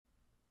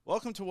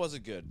Welcome to Was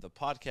It Good, the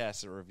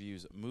podcast that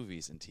reviews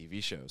movies and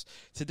TV shows.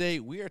 Today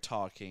we are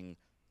talking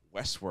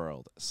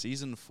Westworld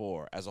Season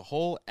 4 as a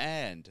whole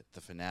and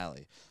the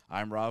finale.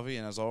 I'm Ravi,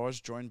 and as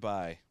always, joined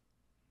by...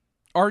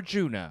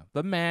 Arjuna,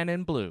 the man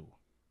in blue.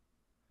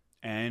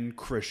 And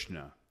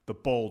Krishna, the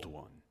bold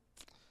one.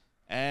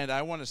 And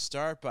I want to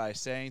start by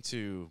saying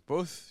to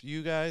both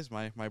you guys,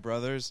 my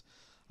brothers,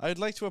 I'd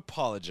like to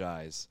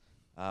apologize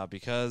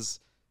because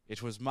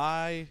it was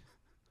my...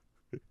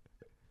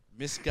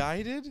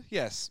 misguided,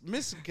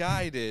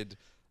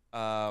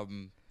 I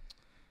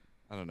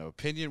don't know,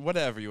 opinion,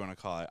 whatever you want to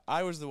call it.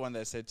 I was the one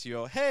that said to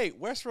you, hey,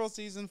 Westworld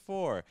Season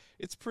 4,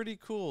 it's pretty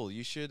cool.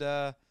 You should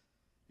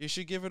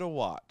give it a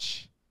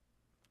watch.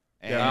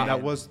 And Yeah,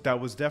 that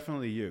was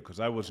definitely you, because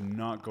I was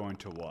not going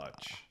to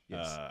watch.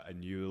 Yes.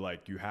 And you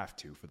have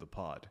to for the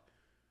pod.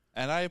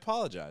 And I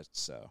apologized,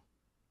 so.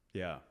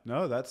 Yeah.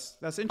 No, that's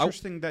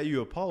interesting that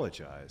you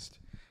apologized.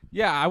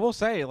 Yeah, I will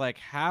say,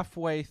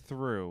 halfway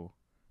through,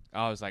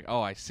 I was like,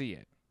 oh, I see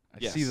it. I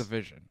see the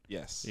vision.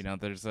 Yes. You know,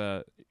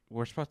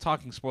 we're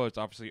talking spoilers,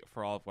 obviously,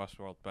 for all of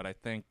Westworld, but I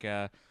think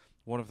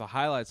one of the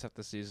highlights of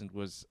the season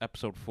was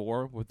episode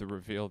 4 with the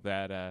reveal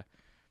that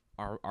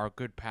our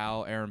good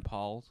pal, Aaron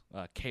Paul,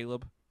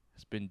 Caleb,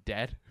 has been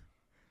dead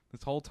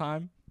this whole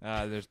time.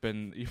 You've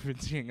been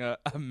seeing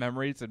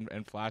memories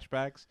and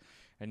flashbacks,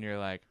 and you're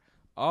like,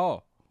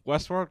 oh,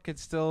 Westworld could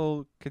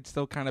still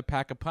kind of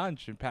pack a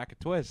punch and pack a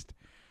twist.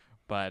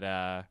 But,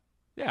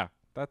 yeah,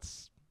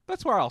 that's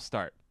where I'll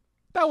start.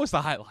 That was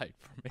the highlight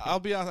for me. I'll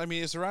be honest. I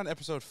mean, it's around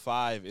episode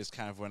 5 is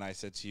kind of when I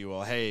said to you,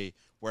 well, hey,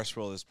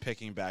 Westworld is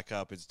picking back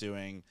up. It's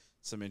doing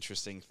some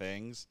interesting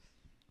things.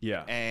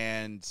 Yeah.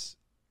 And,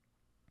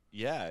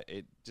 yeah,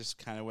 it just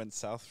kind of went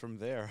south from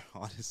there,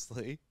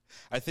 honestly.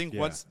 I think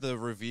once the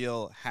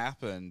reveal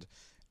happened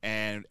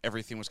and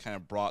everything was kind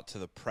of brought to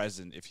the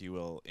present, if you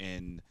will,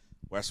 in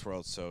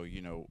Westworld. So,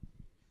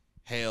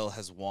 Hale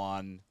has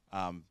won.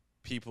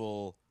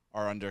 People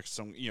are under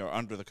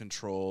under the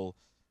control.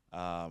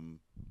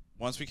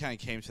 Once we kind of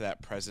came to that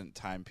present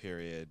time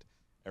period,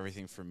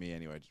 everything for me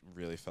anyway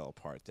really fell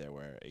apart there,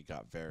 where it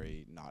got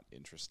very not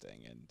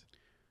interesting and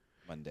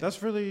mundane.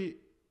 That's really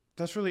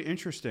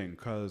interesting,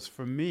 because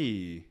for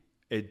me,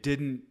 it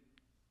didn't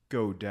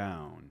go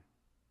down.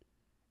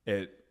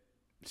 It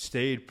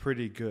stayed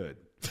pretty good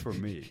for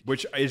me,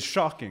 which is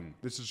shocking.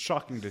 This is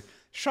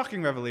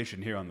shocking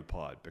revelation here on the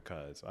pod,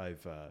 because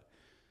I've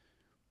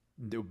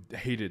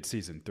hated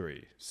season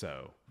 3.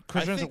 So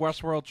Christian's a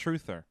Westworld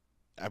truther.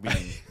 I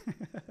mean,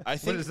 I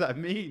think what does that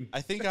mean?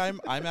 I think I'm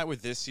at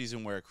with this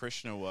season where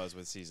Krishna was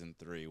with season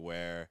 3,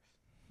 where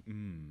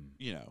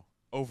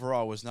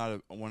overall was not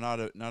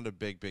a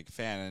big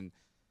fan,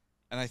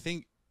 and I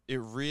think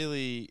it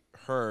really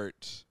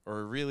hurt,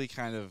 or really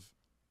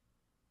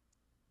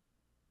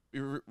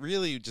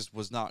really just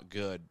was not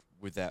good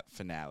with that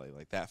finale.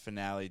 Like, that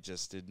finale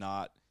just did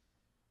not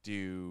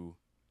do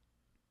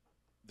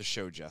the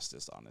show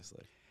justice,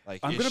 honestly.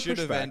 Like, it should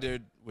have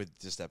ended with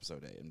just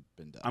episode 8 and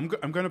been done.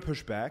 I'm going to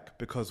push back,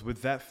 because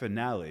with that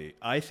finale,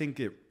 I think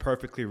it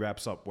perfectly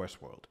wraps up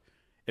Westworld.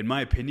 In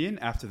my opinion,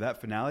 after that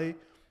finale,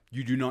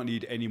 you do not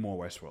need any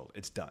more Westworld.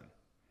 It's done.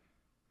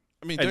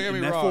 I mean, don't get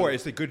me wrong. Therefore,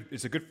 it's a good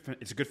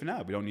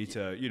finale. We don't need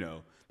to,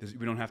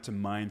 we don't have to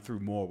mine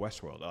through more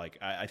Westworld. Like,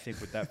 I think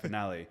with that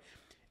finale,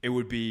 it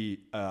would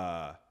be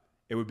a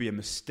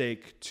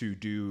mistake to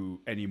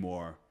do any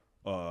more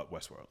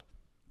Westworld.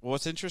 Well,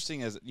 what's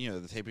interesting is,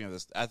 the taping of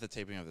this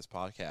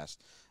podcast,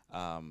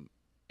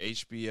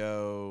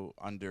 HBO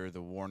under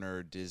the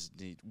Warner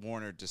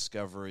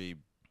Discovery,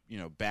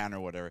 banner,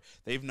 whatever,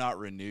 they've not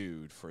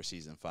renewed for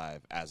season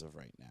 5 as of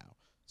right now.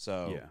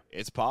 So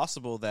it's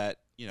possible that,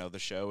 the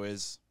show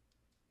is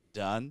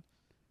done.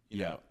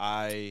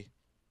 I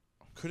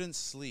couldn't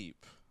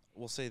sleep.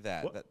 We'll say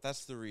that.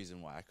 That's the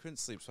reason why I couldn't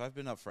sleep. So I've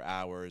been up for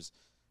hours.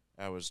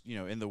 I was,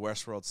 in the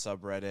Westworld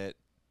subreddit.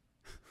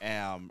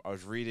 I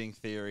was reading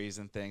theories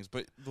and things,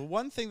 but the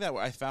one thing that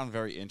I found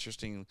very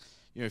interesting,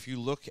 if you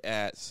look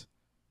at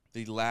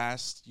the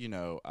last,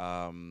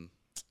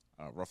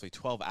 roughly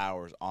 12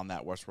 hours on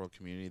that Westworld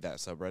community, that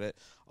subreddit,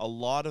 a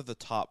lot of the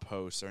top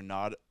posts are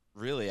not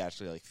really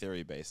actually like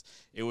theory based.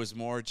 It was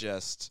more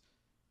just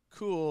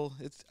cool.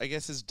 I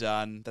guess it's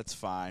done. That's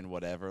fine.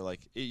 Whatever.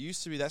 Like, it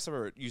used to be, that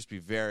subreddit used to be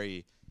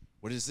very,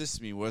 what does this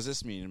mean? What does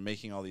this mean? And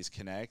making all these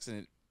connects,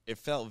 and it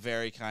felt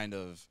very kind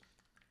of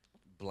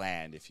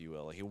bland, if you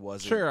will. Like, it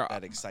wasn't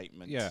that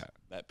excitement. Yeah,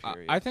 that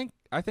period. I think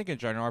in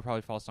general, I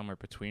probably fall somewhere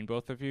between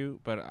both of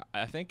you. But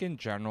I think in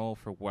general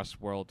for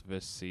Westworld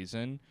this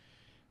season,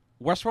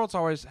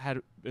 Westworld's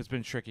it's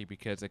been tricky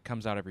because it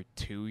comes out every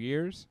 2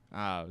 years.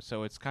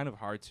 So it's kind of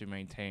hard to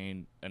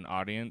maintain an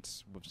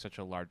audience with such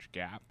a large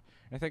gap.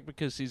 And I think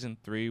because season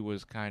 3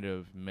 was kind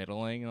of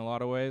middling in a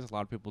lot of ways, a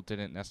lot of people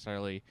didn't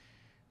necessarily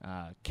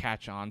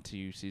catch on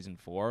to season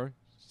 4.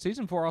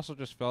 Season 4 also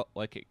just felt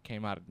like it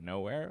came out of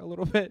nowhere a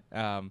little bit.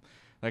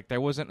 Like, there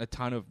wasn't a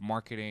ton of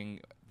marketing,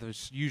 the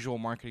usual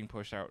marketing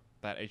push out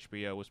that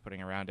HBO was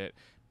putting around it.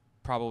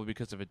 probably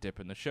because of a dip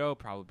in the show,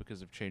 probably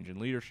because of change in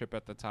leadership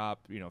at the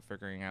top,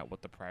 figuring out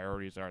what the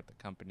priorities are at the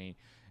company,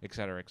 et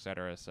cetera, et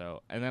cetera.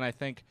 So, and then I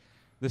think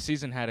the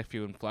season had a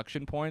few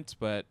inflection points,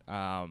 but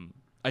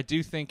I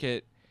do think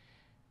it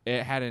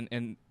had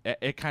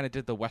it kind of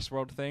did the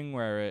Westworld thing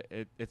where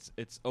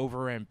its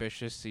over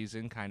ambitious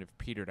season kind of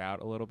petered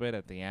out a little bit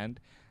at the end.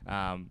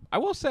 I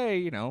will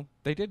say,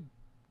 they did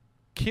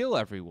kill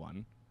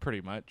everyone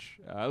pretty much.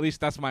 At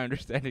least that's my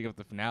understanding of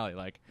the finale.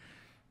 Like,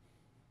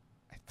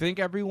 I think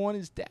everyone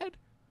is dead.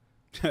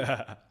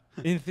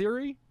 In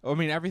theory. I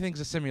mean, everything's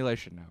a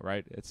simulation now,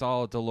 right? It's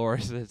all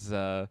Dolores'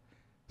 simulation.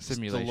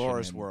 It's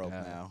Dolores world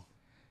now.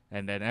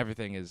 And then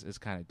everything is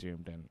kind of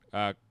doomed.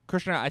 And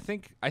Christian, I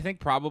think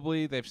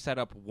probably they've set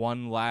up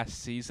one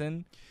last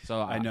season.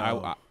 So I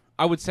know.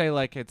 I would say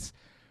like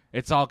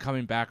it's all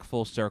coming back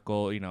full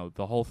circle.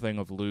 The whole thing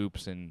of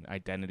loops and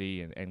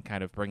identity and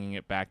kind of bringing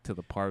it back to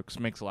the parks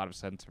makes a lot of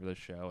sense for this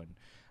show.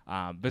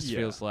 And this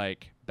feels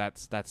like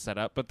that's set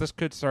up. But this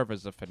could serve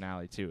as a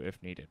finale too,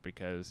 if needed,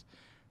 because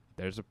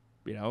there's a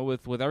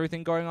with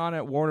everything going on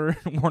at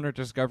Warner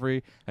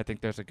Discovery, I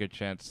think there's a good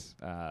chance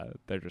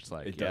they're just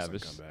like,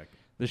 come back.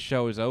 This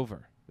show is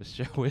over. This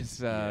show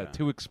is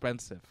too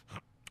expensive,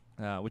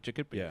 which it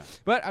could be. Yeah.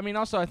 But, I mean,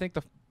 also I think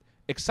the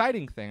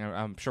exciting thing,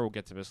 I'm sure we'll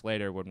get to this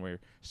later when we're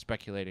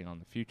speculating on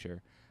the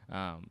future,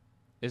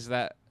 is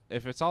that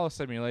if it's all a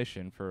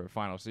simulation for a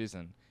final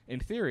season, in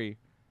theory,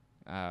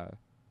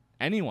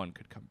 anyone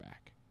could come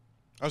back.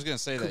 I was going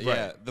to say that, Right.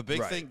 yeah.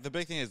 The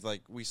big thing is,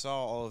 like, we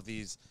saw all of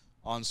these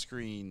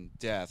on-screen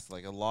deaths.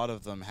 Like, a lot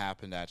of them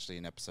happened actually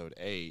in episode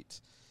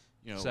 8.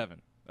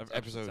 7.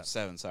 Episode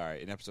 7,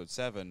 sorry. In episode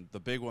 7, the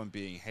big one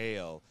being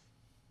Hale,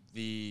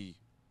 the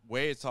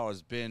way it's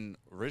always been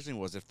originally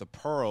was if the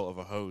pearl of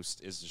a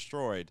host is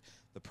destroyed,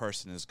 the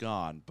person is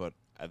gone. But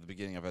at the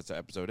beginning of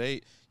episode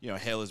 8,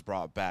 Hale is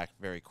brought back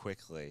very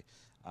quickly.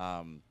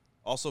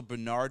 Also,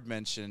 Bernard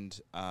mentioned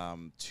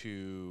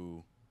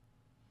to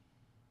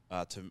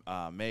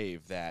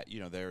Maeve that,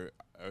 there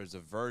is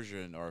a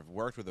version or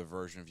worked with a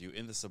version of you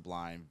in the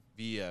Sublime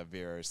via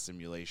various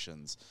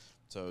simulations.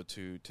 So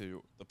to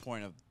the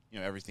point of,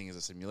 everything is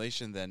a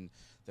simulation, then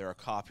there are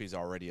copies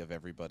already of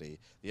everybody.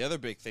 The other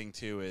big thing,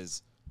 too,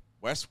 is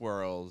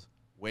Westworld,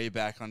 way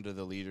back under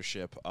the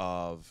leadership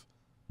of,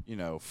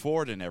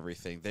 Ford and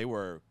everything, they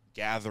were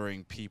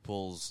gathering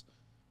people's,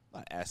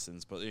 not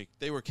essence, but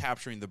they were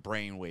capturing the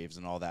brain waves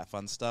and all that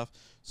fun stuff.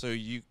 So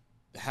you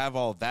have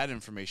all that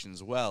information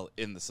as well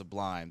in the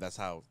Sublime. That's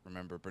how,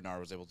 remember, Bernard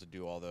was able to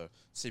do all the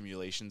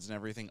simulations and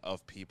everything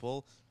of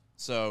people.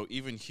 So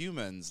even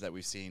humans that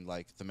we've seen,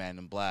 like the Man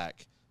in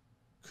Black,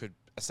 could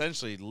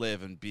essentially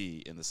live and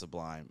be in the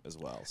Sublime as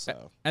well.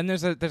 So, and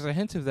there's a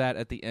hint of that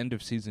at the end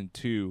of season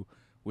 2,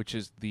 which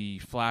is the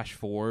flash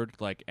forward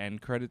like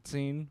end credit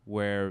scene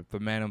where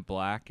the Man in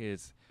Black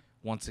is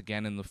once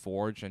again in the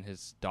Forge and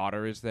his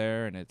daughter is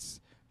there, and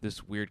it's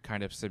this weird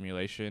kind of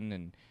simulation,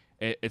 and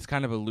it's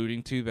kind of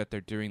alluding to that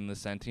they're doing the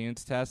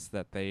sentience test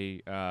that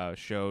they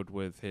showed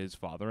with his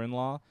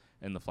father-in-law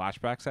in the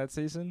flashbacks that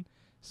season.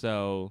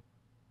 So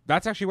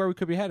that's actually where we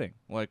could be heading.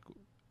 Like,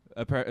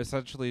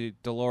 essentially,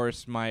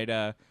 Dolores might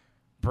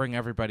bring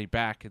everybody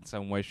back in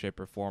some way, shape,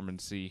 or form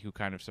and see who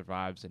kind of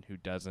survives and who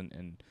doesn't,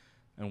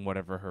 and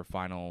whatever her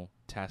final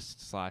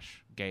test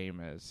 / game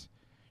is.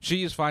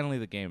 She is finally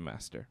the game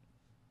master.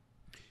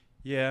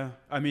 Yeah,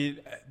 I mean,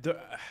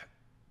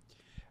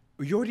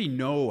 you already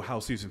know how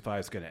season 5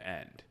 is going to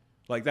end.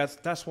 Like,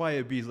 that's why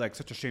it'd be like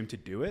such a shame to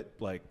do it.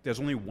 Like, there's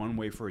only one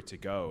way for it to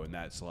go, and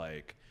that's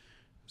like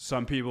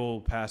some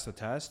people pass the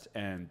test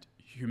and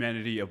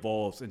humanity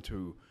evolves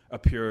into a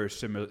pure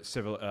simulation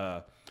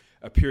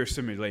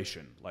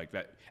like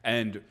that,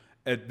 and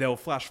they'll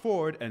flash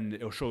forward and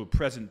it'll show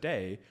present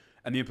day,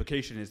 and the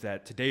implication is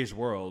that today's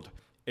world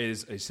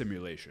is a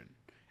simulation,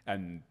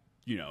 and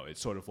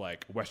it's sort of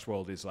like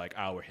Westworld is like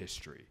our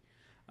history.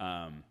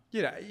 That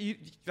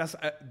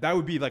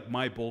would be like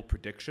my bold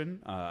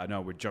prediction. I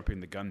know we're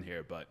jumping the gun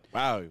here, but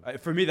wow,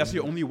 for me that's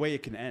the only way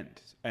it can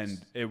end, and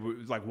it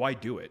was like, why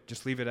do it?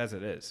 Just leave it as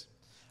it is.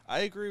 I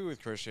agree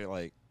with Christian.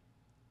 Like,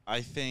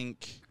 I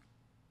think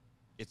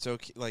it's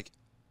okay. Like,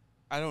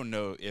 I don't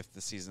know if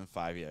the season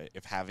 5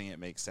 if having it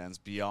makes sense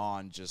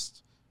beyond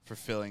just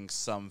fulfilling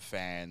some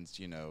fans,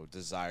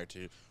 desire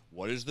to,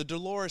 what is the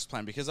Dolores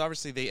plan? Because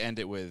obviously they end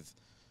it with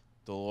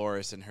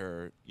Dolores and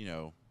her,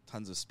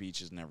 tons of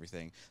speeches and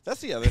everything.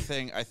 That's the other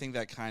thing I think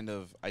that kind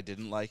of I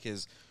didn't like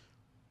is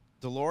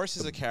Dolores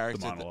is a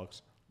character. The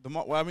monologues. The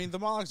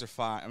monologues are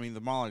fine. I mean, the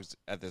monologues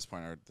at this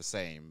point are the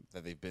same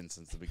that they've been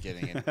since the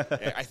beginning. And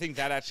I think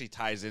that actually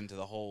ties into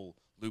the whole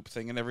loop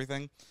thing and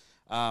everything.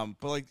 But,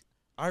 like,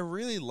 I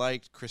really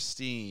liked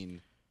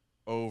Christine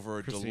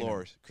over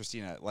Dolores.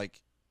 Christina.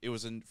 Like, it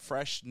was a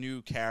fresh,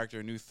 new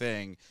character, new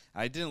thing.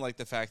 I didn't like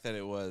the fact that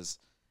it was,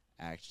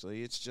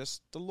 actually, it's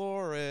just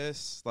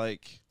Dolores.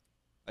 Like,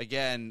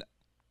 again,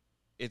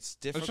 it's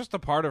different. It's just a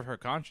part of her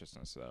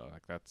consciousness, though.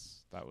 Like,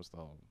 that was the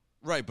whole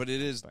right, but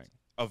it is thing.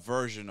 A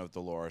version of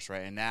Dolores,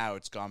 right? And now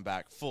it's gone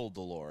back full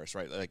Dolores,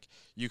 right? Like,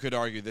 you could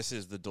argue this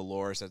is the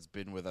Dolores that's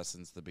been with us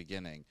since the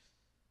beginning.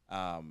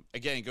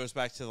 again, it goes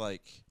back to,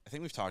 like, I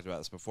think we've talked about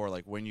this before,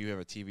 like when you have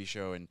a TV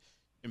show and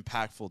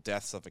impactful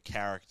deaths of a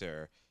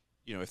character,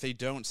 you know, if they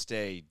don't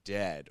stay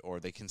dead or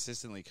they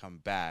consistently come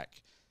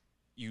back,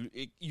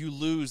 you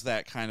lose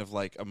that kind of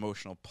like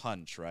emotional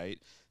punch,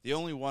 right? The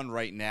only one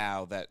right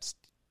now that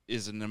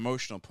is an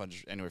emotional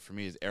punch anyway for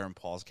me is Aaron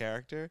Paul's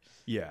character.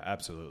 Yeah,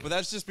 absolutely. But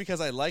that's just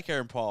because I like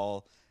Aaron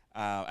Paul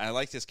and I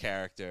like this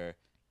character.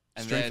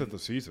 And Strength then, of the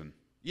season.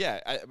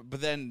 Yeah,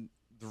 but then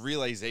the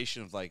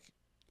realization of like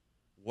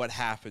what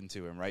happened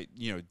to him, right?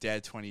 You know,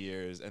 dead 20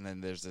 years, and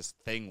then there's this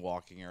thing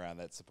walking around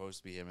that's supposed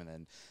to be him, and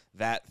then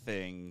that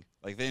thing,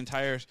 like the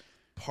entire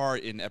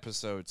part in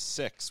episode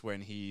 6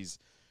 when he's,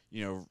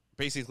 you know,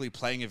 basically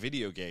playing a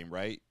video game,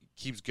 right?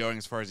 Keeps going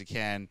as far as he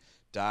can,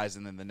 dies,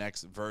 and then the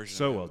next version.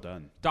 So well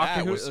done.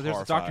 Doctor Who. There's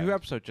a Doctor Who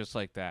episode just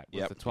like that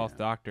with the 12th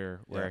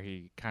Doctor, where Yeah.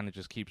 he kind of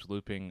just keeps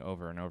looping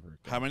over and over again.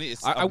 How many?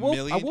 It's I will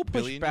push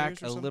billion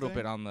back years or a little something?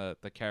 bit on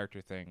the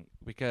character thing,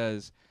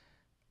 because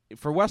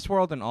for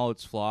Westworld and all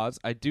its flaws,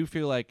 I do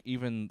feel like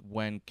even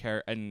when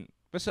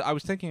I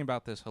was thinking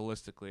about this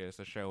holistically as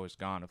the show has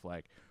gone, of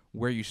like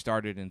where you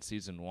started in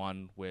season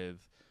 1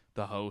 with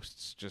the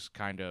hosts just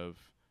kind of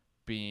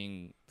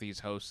being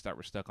these hosts that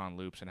were stuck on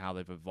loops and how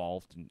they've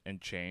evolved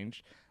and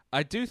changed.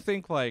 I do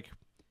think, like,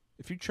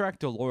 if you track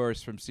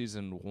Dolores from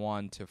season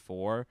 1 to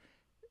 4,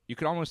 you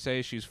could almost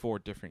say she's 4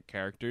 different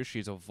characters.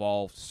 She's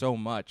evolved so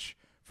much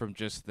from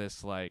just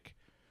this, like,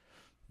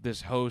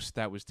 this host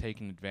that was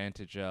taken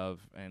advantage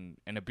of and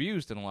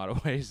abused in a lot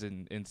of ways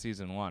in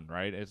season 1,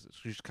 right?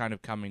 She's kind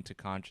of coming to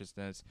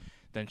consciousness.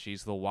 Then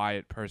she's the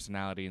Wyatt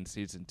personality in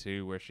season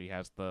 2, where she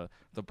has the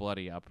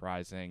bloody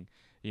uprising.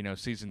 You know,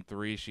 season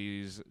 3,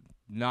 she's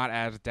not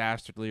as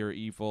dastardly or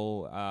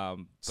evil,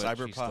 but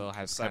she still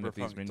has kind of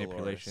these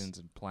manipulations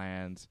and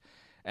plans.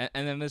 And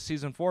then the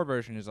season 4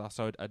 version is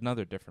also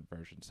another different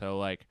version. So,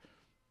 like,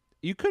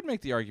 you could make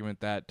the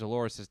argument that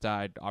Dolores has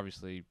died,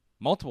 obviously,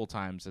 multiple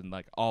times, and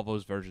like all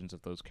those versions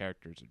of those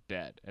characters are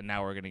dead, and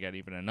now we're going to get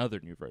even another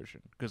new version,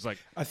 because like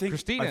I think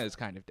Christina is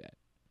kind of dead.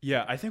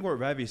 Yeah, I think what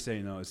Ravi's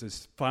saying though is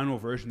this final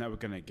version that we're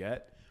going to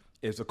get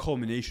is a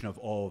culmination of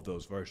all of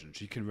those versions.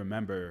 She can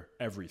remember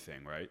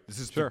everything, right? This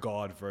is the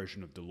God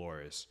version of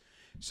Dolores.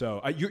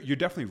 So you're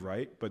definitely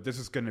right, but this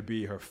is going to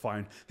be her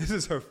final. This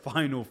is her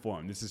final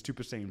form. This is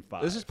Super Saiyan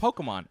 5. This is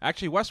Pokemon.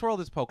 Actually, Westworld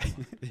is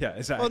Pokemon. Yeah,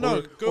 exactly.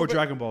 Well, no, or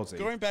Dragon Ball Z.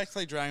 Going back to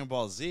like Dragon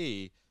Ball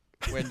Z,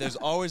 when there's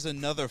always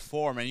another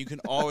form and you can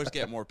always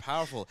get more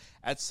powerful.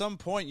 At some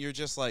point, you're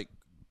just like,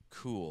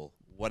 cool,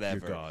 whatever.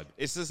 You're God.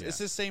 It's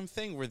the same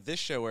thing with this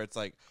show where it's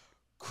like,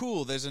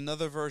 cool, there's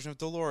another version of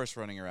Dolores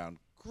running around.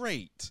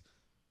 Great.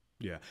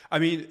 Yeah. I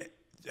mean,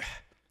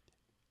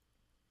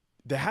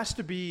 there has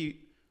to be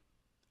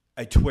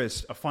a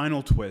twist, a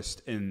final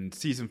twist in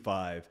season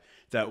 5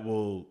 that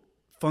will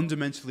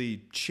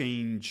fundamentally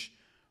change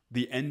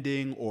the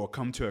ending or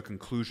come to a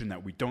conclusion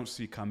that we don't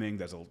see coming.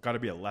 There's got to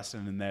be a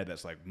lesson in there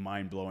that's like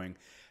mind-blowing.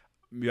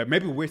 Yeah,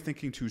 maybe we're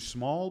thinking too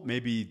small.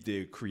 Maybe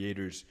the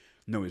creators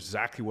know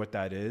exactly what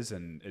that is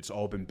and it's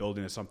all been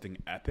building to something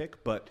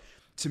epic. But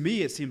to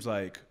me, it seems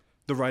like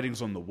the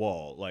writing's on the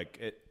wall. Like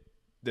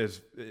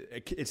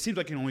it seems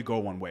like it can only go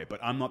one way, but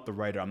I'm not the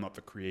writer. I'm not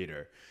the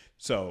creator.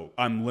 So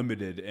I'm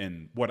limited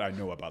in what I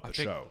know about the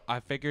show.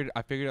 I figured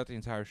out the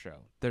entire show.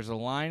 There's a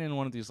line in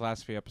one of these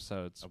last few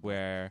episodes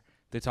where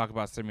they talk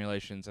about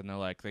simulations, and they're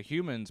like, the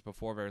humans,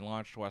 before they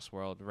launched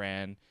Westworld,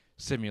 ran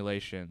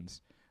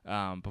simulations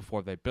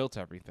before they built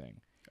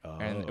everything. Oh.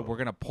 And we're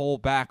going to pull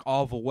back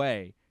all the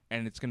way,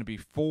 and it's going to be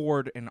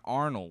Ford and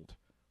Arnold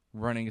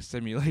running a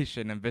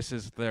simulation, and this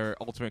is their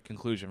ultimate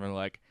conclusion. We're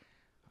like,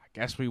 I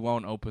guess we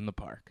won't open the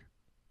park.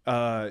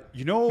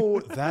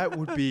 That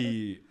would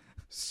be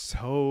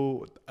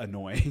so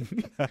annoying.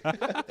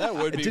 That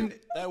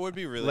would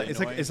be really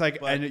annoying. It's like,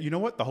 and you know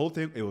what? The whole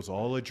thing, it was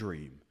all a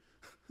dream.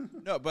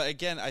 No, but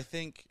again, I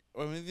mean,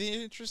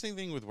 the interesting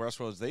thing with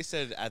Westworld is they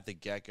said at the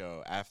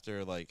get-go,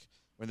 after, like,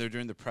 when they're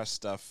doing the press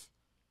stuff,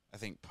 I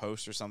think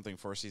post or something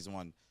for season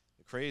 1,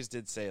 the creators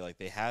did say, like,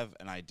 they have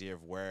an idea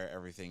of where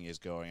everything is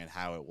going and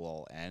how it will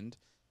all end.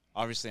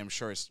 Obviously, I'm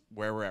sure it's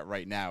where we're at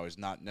right now is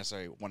not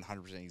necessarily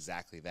 100%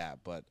 exactly that,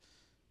 but,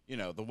 you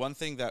know, the one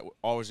thing that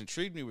always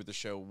intrigued me with the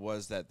show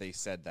was that they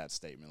said that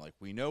statement. Like,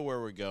 we know where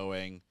we're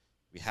going.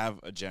 We have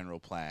a general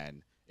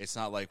plan. It's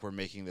not like we're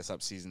making this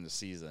up season to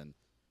season.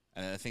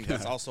 And I think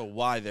that's also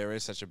why there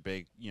is such a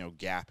big, you know,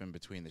 gap in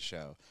between the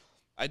show.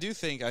 I do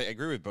think, I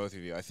agree with both of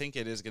you. I think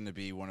it is going to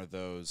be one of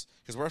those,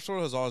 because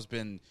Westworld has always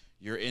been,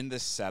 you're in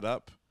this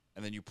setup,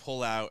 and then you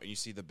pull out and you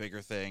see the bigger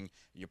thing,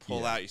 and you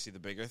pull out, you see the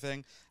bigger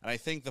thing. And I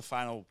think the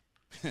final,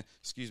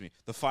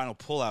 the final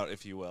pull out,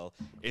 if you will,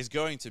 is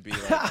going to be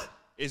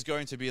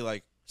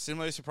like,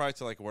 similarly surprised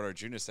to like what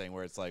Arjun is saying,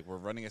 where it's like, we're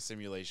running a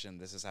simulation,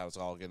 this is how it's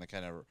all going to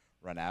kind of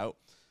run out.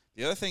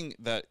 The other thing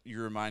that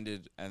you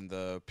reminded and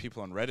the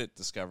people on Reddit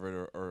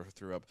discovered or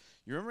threw up,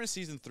 you remember in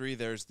season 3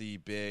 there's the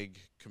big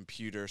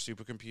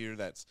supercomputer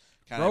that's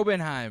kind of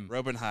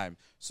Robenheim.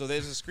 So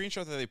there's a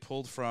screenshot that they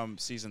pulled from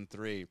season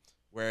 3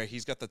 where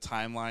he's got the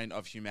timeline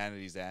of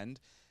humanity's end,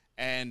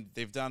 and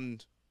they've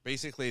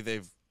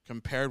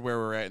compared where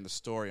we're at in the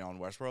story on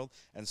Westworld,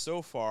 and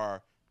so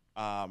far,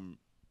 Romanheim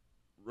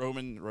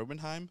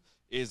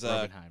is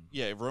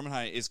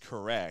Romanheim is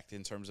correct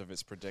in terms of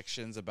its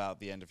predictions about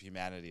the end of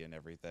humanity and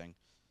everything.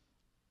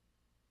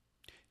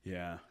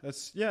 Yeah,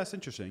 it's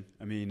interesting.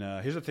 I mean,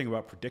 here's the thing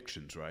about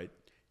predictions, right?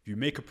 If you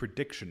make a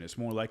prediction, it's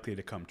more likely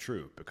to come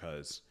true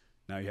because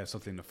now you have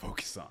something to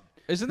focus on.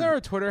 Isn't there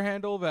a Twitter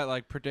handle that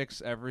like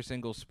predicts every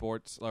single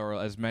sports or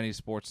as many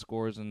sports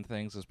scores and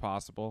things as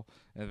possible,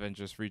 and then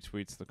just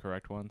retweets the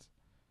correct ones?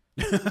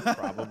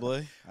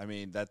 Probably. I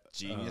mean, that's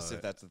genius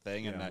if that's the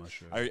thing. Yeah, and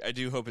sure. I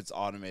do hope it's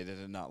automated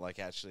and not like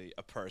actually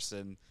a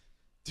person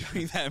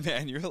doing that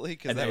manually,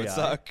 because that AI? would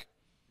suck.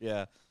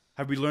 Yeah.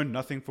 Have we learned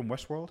nothing from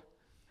Westworld?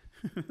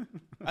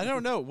 I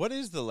don't know. What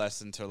is the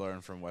lesson to learn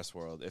from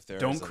Westworld? If there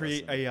Don't is a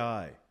create lesson?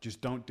 AI. Just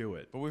don't do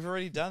it. But we've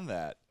already done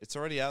that. It's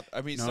already out.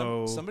 I mean,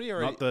 No, somebody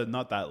already.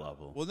 not that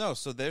level. Well, no.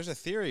 So there's a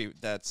theory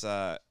that's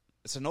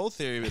it's an old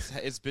theory.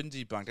 It's been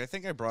debunked. I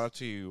think I brought it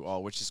to you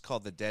all, which is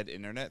called the dead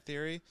internet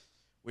theory,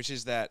 which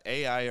is that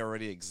AI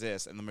already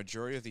exists and the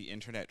majority of the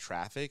internet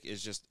traffic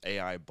is just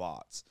AI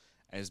bots,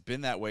 and it's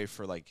been that way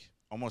for like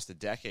almost a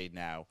decade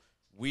now.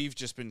 We've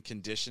just been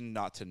conditioned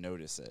not to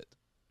notice it.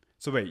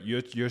 So wait,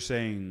 you're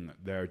saying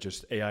they're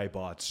just AI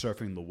bots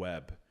surfing the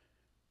web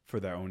for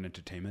their own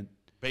entertainment?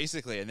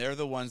 Basically, and they're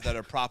the ones that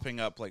are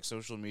propping up like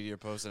social media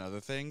posts and other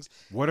things.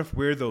 What if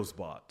we're those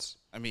bots?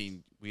 I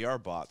mean, we are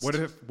bots. What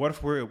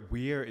if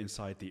we're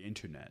inside the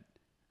internet?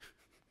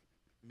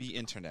 The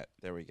internet.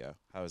 There we go.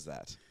 How is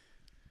that?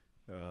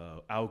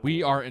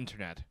 We are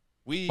internet.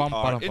 We Bum,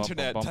 are ba-dum, bum,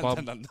 internet. bum, Dun, bum,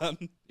 dun, dun, dun.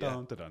 Yeah.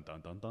 Dun, dun,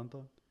 dun, dun, dun,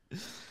 dun.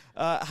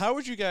 How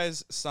would you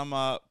guys sum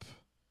up?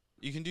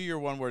 You can do your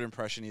one-word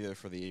impression either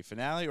for the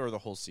finale or the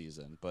whole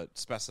season, but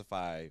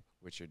specify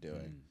what you're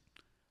doing.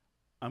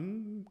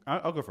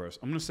 I'll go first.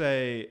 I'm gonna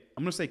say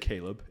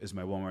Caleb is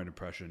my one-word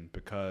impression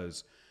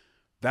because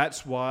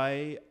that's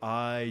why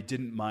I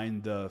didn't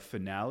mind the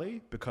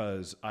finale,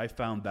 because I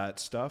found that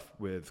stuff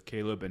with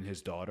Caleb and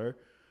his daughter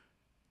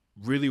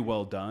really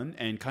well done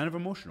and kind of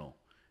emotional.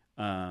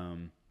 I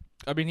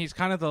mean, he's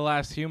kind of the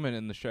last human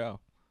in the show.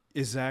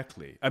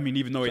 Exactly. I mean,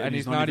 even though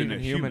he's not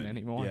even human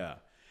anymore. Yeah.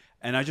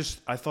 And I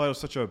thought it was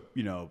such a,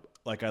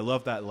 like I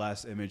love that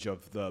last image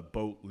of the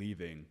boat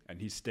leaving and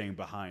he's staying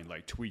behind,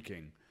 like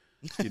tweaking,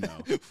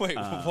 Wait,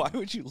 why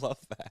would you love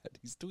that?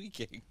 He's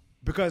tweaking.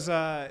 Because,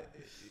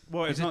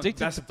 he's addicted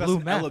that's to blue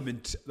an meth.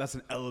 element. That's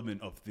an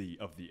element of the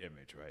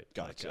image, right?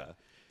 Gotcha.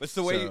 But it's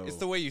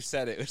the way you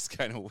said it. It's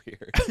kind of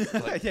weird.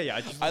 Like,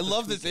 yeah. I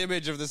love this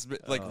image of this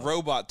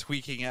robot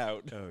tweaking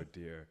out. Oh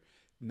dear.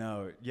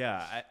 No,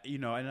 yeah,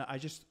 and I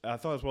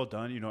thought it was well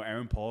done.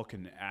 Aaron Paul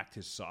can act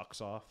his socks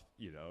off.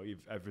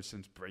 Ever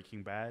since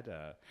Breaking Bad.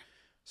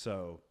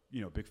 So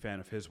big fan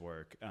of his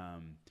work.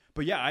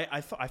 But yeah,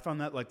 I found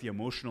that like the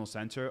emotional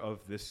center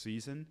of this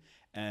season,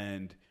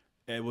 and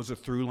it was a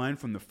through line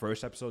from the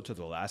first episode to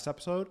the last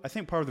episode. I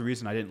think part of the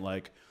reason I didn't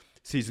like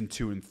season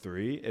 2 and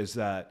 3 is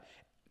that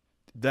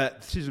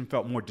season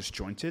felt more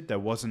disjointed. There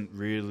wasn't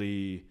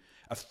really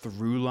a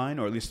through line,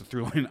 or at least a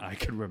through line I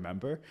can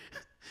remember.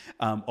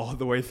 All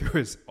the way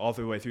through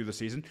the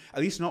season, at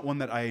least not one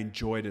that I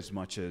enjoyed as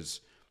much as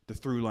the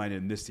through line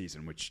in this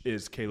season, which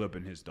is Caleb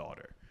and his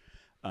daughter.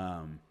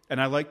 And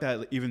I like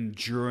that even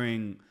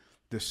during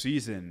the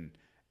season,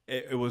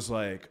 it was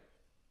like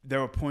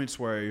there were points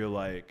where you're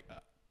like,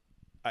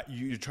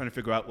 you're trying to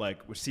figure out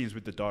like with scenes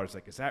with the daughters,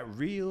 like, is that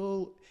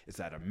real? Is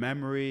that a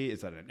memory?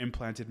 Is that an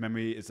implanted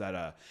memory? Is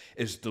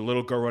the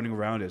little girl running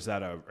around? Is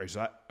that a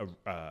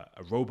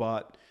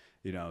robot?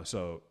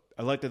 So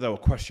I like that there were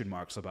question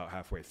marks about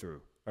halfway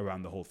through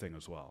around the whole thing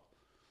as well.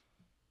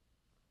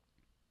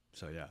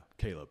 So yeah,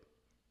 Caleb.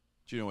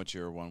 Do you know what's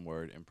your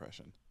one-word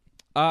impression?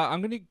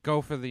 I'm going to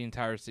go for the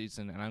entire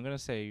season, and I'm going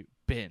to say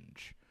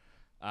binge.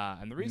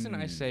 And the reason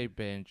I say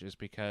binge is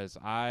because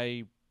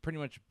I pretty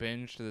much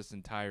binged this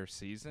entire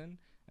season.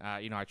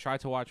 I tried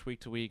to watch week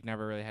to week,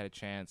 never really had a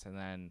chance, and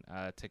then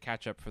to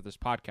catch up for this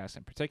podcast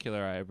in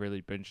particular, I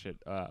really binged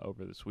it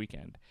over this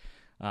weekend.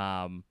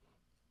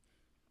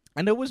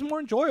 And it was more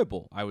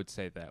enjoyable, I would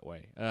say that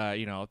way.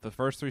 The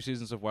first 3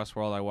 seasons of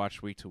Westworld I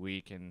watched week to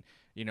week, and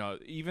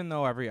even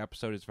though every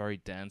episode is very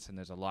dense and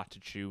there's a lot to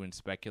chew and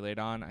speculate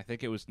on, I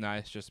think it was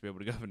nice just to be able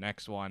to go to the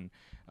next one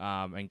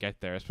and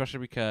get there, especially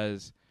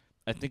because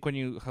I think when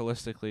you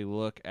holistically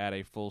look at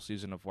a full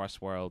season of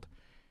Westworld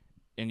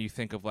and you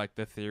think of like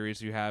the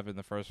theories you have in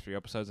the first few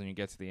episodes and you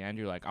get to the end,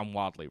 you're like, I'm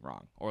wildly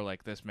wrong, or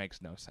like this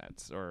makes no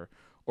sense, or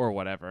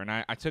whatever. And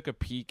I took a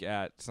peek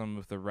at some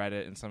of the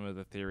Reddit and some of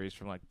the theories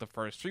from like the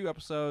first few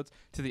episodes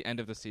to the end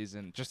of the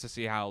season just to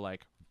see how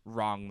like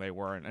wrong they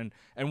were. And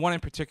one in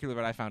particular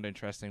that I found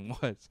interesting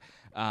was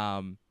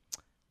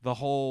the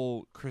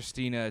whole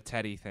Christina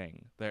Teddy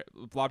thing. A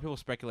lot of people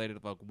speculated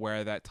about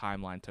where that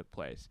timeline took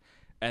place.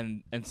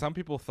 And some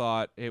people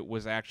thought it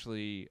was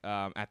actually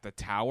at the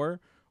tower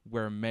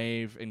where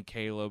Maeve and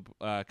Caleb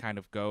kind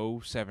of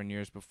go 7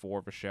 years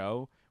before the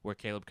show, where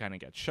Caleb kind of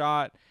gets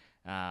shot.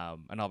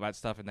 and all that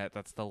stuff, and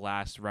that's the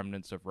last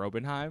remnants of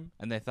Robenheim,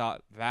 and they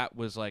thought that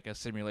was like a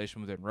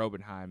simulation within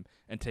Robenheim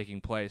and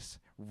taking place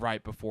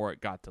right before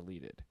it got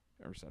deleted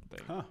or something.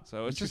 Huh,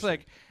 so it's just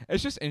like,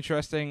 it's just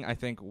interesting. I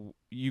think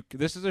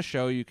this is a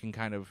show you can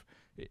kind of,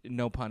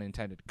 no pun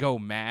intended, go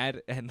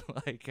mad and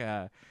like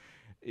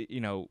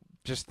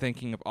just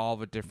thinking of all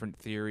the different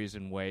theories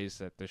and ways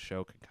that the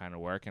show can kind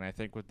of work. And I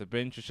think with the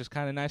binge, it's just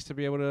kind of nice to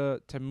be able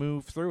to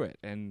move through it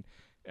and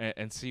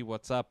see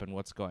what's up and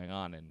what's going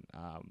on. And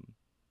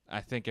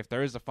I think if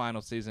there is a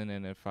final season,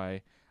 and if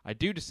I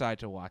do decide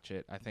to watch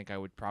it, I think I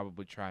would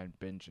probably try and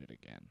binge it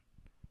again.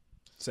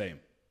 Same.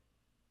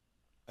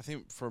 I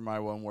think for my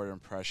one-word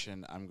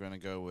impression, I'm going to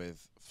go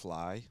with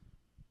fly.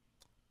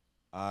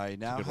 I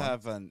now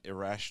have an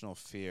irrational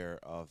fear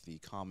of the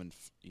common,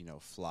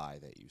 fly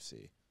that you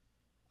see.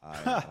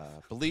 I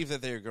believe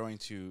that they are going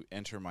to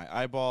enter my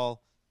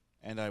eyeball,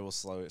 and I will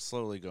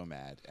slowly go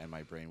mad, and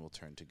my brain will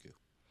turn to goo.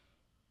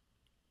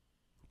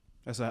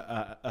 That's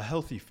a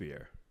healthy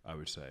fear, I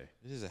would say.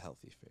 It is a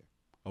healthy fear.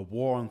 A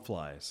war on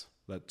flies.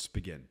 Let's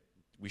begin.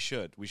 We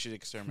should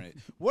exterminate.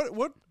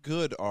 What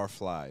good are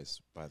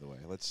flies, by the way?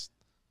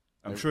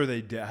 I'm sure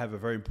they have a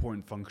very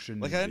important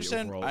function in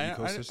the overall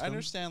ecosystem. I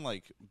understand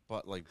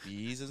like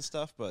bees and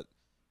stuff, but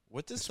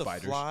what does the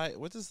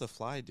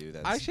fly do?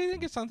 I actually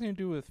think it's something to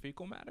do with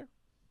fecal matter.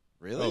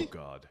 Really? Oh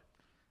God.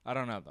 I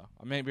don't know though.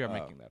 Maybe I'm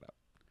making that up.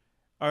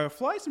 Are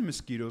flies and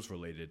mosquitoes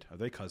related? Are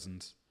they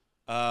cousins?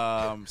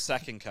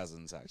 Second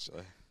cousins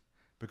actually.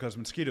 Because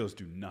mosquitoes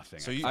do nothing.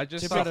 So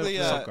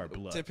suck our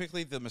blood.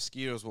 Typically the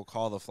mosquitoes will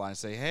call the fly and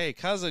say, "Hey,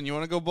 cousin, you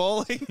want to go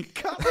bowling?"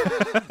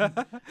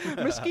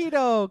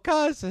 Mosquito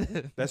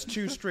cousin. That's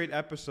 2 straight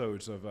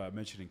episodes of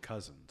mentioning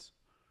cousins.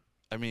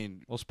 I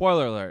mean, well,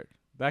 spoiler alert.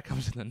 That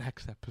comes in the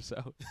next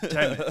episode.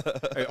 Damn it.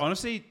 Hey,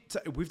 honestly,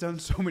 we've done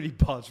so many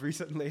pods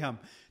recently.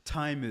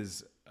 Time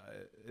is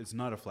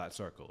not a flat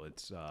circle.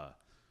 It's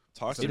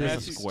talk to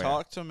Matthew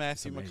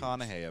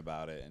McConaughey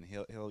about it, and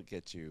he'll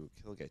get you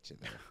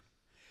there.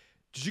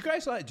 Did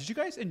you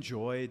guys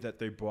enjoy that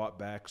they brought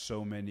back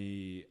so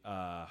many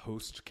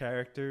host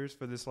characters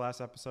for this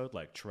last episode,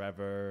 like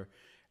Trevor,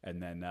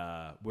 and then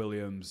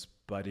William's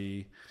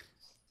buddy?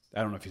 I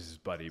don't know if he's his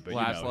buddy, but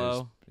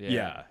Laszlo.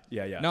 Yeah.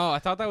 No, I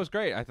thought that was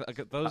great. I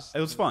those it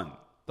was fun.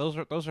 Those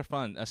are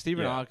fun.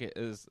 Stephen Hawking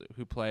is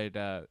who plays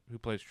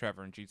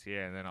Trevor in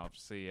GTA, and then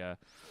obviously a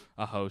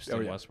host in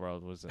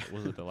Westworld was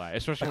a delight.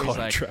 Especially when he's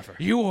like, Trevor.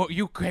 You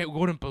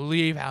wouldn't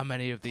believe how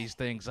many of these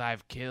things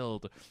I've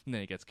killed, and then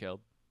he gets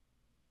killed.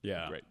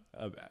 Yeah, great.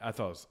 I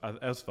thought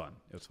it was fun.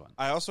 It was fun.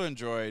 I also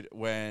enjoyed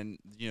when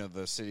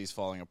the city's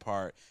falling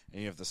apart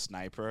and you have the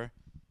sniper,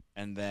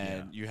 and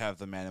then you have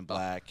the man in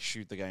black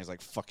shoot the guy. He's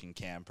like fucking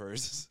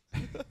campers.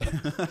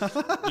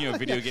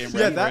 Video game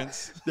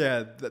reference.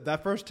 That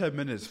first 10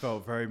 minutes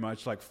felt very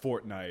much like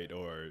Fortnite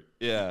or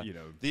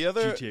the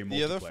other GTA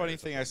the other funny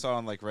thing I saw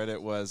on like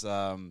Reddit was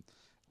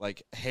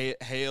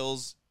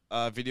Hale's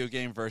video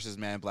game versus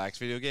Man in Black's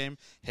video game.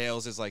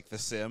 Hale's is like The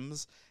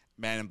Sims.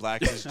 Man in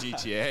Black is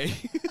GTA.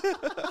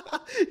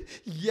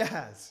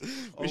 Yes,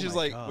 which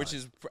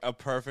is a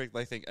perfect,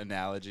 I think,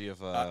 analogy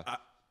of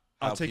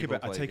I'll take it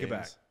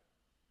back.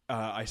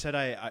 I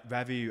said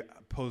Ravi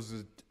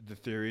posed the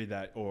theory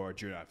that, or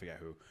Juno, I forget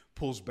who,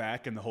 pulls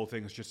back and the whole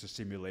thing is just a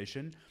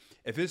simulation.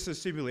 If it's a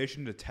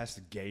simulation to test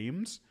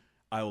games,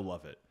 I will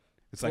love it.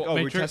 It's like,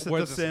 we tested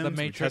The Sims. The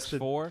Matrix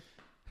 4?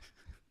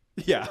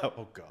 Yeah.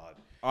 Oh God.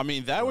 I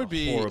mean, that would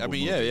be. I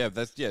mean, movie.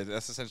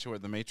 That's essentially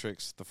what the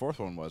Matrix, the 4th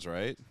one, was,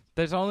 right?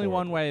 There's only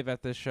one way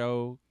that this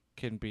show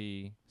can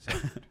be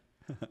saved.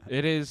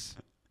 It is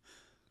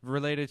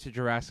related to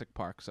Jurassic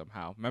Park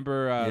somehow.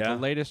 Remember the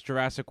latest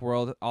Jurassic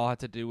World all had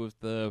to do with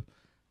the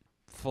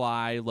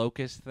fly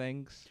locust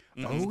things?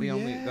 That's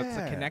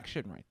the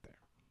connection right there.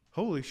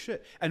 Holy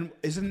shit. And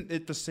isn't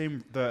it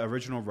the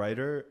original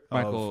writer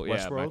of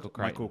Westworld?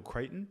 Michael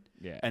Crichton?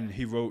 Yeah. And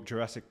he wrote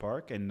Jurassic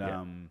Park.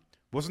 And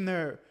wasn't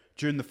there,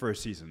 during the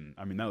first season,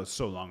 I mean, that was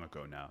so long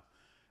ago now,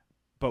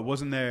 but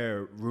wasn't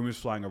there rumors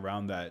flying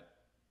around that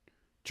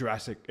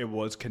it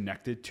was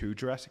connected to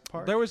Jurassic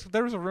Park? There was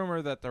a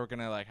rumor that they were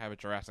gonna like have a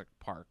Jurassic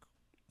Park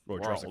or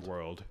Jurassic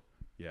World.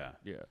 Yeah.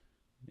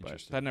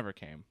 But that never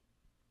came.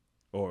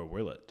 Or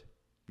will it?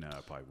 No,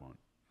 it probably won't.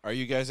 Are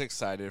you guys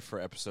excited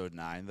for episode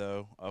 9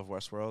 though of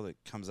Westworld? It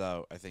comes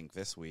out I think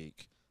this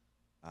week.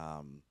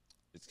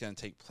 It's gonna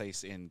take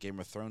place in Game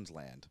of Thrones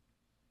land.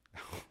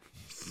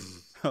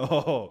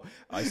 Oh,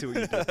 I see what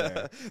you did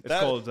there. It's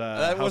called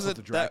House of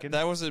the Dragon.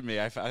 That wasn't me.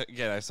 I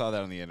saw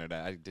that on the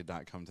internet. I did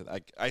not come to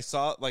that. I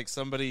saw like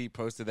somebody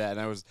posted that,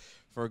 and I was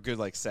for a good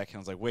second. I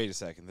was like, wait a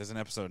second. There's an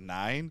episode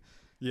 9.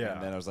 Yeah.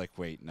 And then I was like,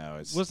 wait, no. I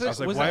was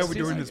like, why are we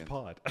doing this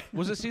pod?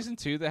 Was it season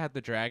 2 that had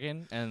the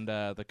dragon and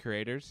the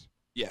creators?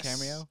 Yes,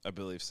 cameo. I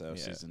believe so.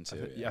 Yeah. Season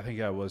 2. I think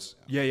that was.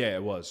 Yeah,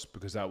 it was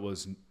because that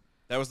was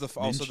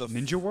also the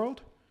Ninja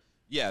World.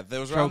 Yeah, there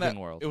was around that.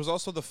 World. It was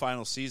also the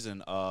final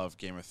season of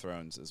Game of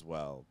Thrones as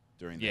well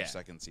during their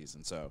second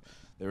season. So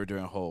they were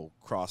doing a whole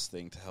cross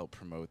thing to help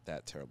promote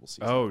that terrible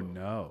season. Oh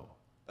no!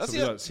 That's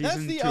So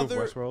season 2 of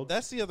Westworld.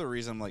 That's the other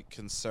reason I'm like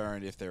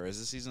concerned if there is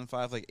a season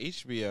 5. Like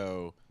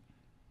HBO,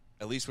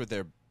 at least with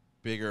their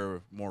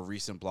bigger, more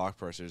recent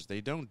blockbusters,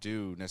 they don't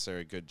do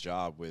necessarily a good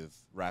job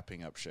with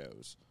wrapping up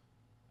shows.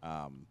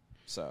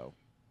 So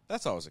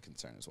that's always a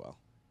concern as well.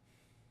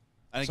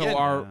 And so again,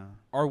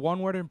 our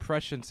one-word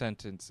impression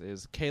sentence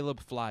is Caleb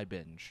Fly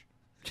Binge.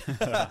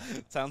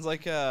 sounds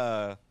like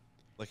a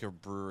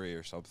brewery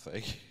or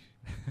something.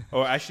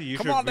 Oh, actually, you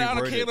Come should on down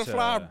to reword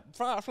Caleb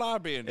it. Fly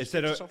Binge.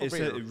 Instead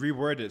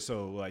reword it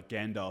so like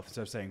Gandalf,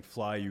 instead of saying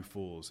 "fly, you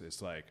fools,"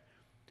 it's like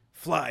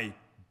 "fly,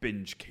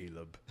 binge,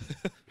 Caleb."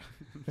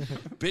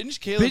 Binge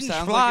Caleb Binge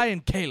sounds Fly like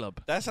and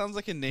Caleb. that sounds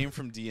like a name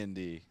from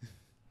D&D.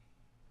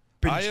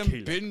 Binge I am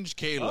Caleb. Binge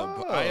Caleb.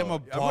 Oh, I am a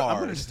I'm bard.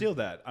 going to steal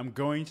that. I'm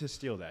going to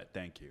steal that.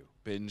 Thank you.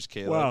 Binge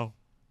Caleb. Wow.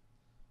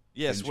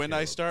 Yes, Binge when I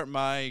Caleb. start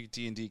my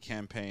D&D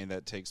campaign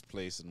that takes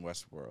place in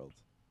Westworld.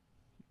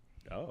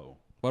 Oh.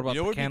 What about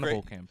You know what the would be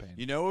cannibal great? campaign?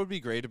 You know what would be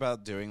great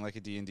about doing like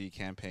a D&D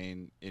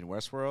campaign in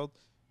Westworld?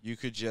 You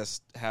could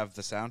just have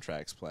the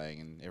soundtracks playing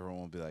and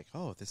everyone will be like,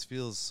 "Oh, this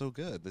feels so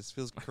good. This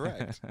feels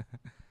correct."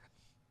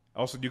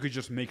 Also, you could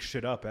just make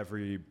shit up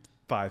every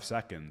 5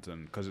 seconds,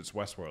 and because it's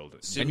Westworld.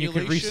 And you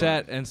could Simulation-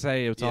 reset and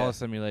say it's all Yeah. a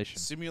simulation.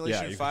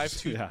 Simulation you could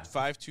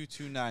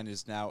 5229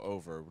 is now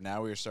over.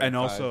 Now we are starting And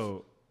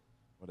also,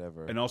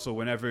 whatever. and also,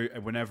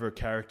 whenever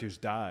characters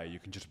die, you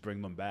can just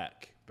bring them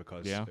back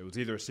because it was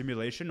either a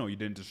simulation or you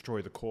didn't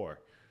destroy the core.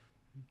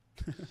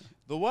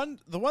 The one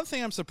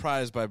thing I'm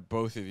surprised by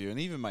both of you and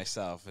even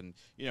myself, and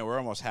we're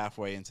almost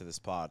halfway into this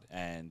pod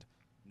and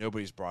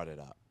nobody's brought it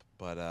up,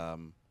 but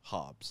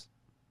Hobbs,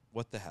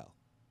 what the hell?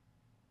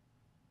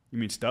 You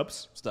mean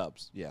Stubbs?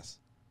 Stubbs, yes.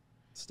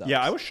 Stubbs. Yeah,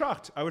 I was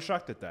shocked. I was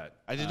shocked at that.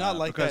 I did not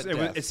like because that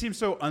death. it seemed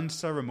so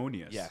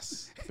unceremonious.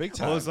 Yes, big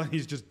All of a time. sudden,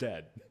 he's just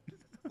dead.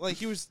 Like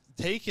he was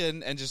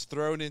taken and just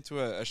thrown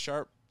into a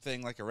sharp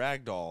thing like a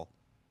rag doll.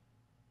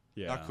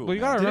 Yeah. Not cool. Well,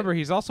 you man. gotta remember,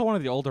 he's also one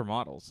of the older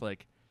models.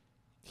 Like,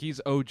 he's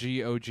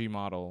OG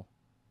model.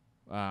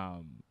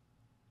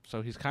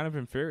 So he's kind of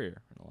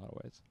inferior in a lot of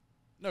ways.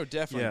 No,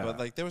 definitely. Yeah. But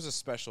like there was a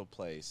special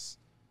place,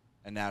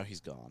 and now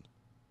he's gone.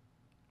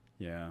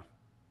 Yeah.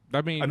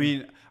 I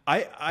mean,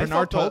 I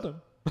Bernard thought told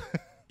him.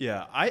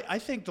 Yeah, I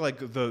think like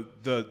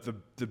the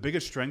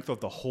biggest strength of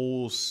the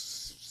whole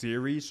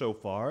series so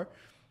far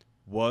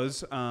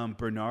was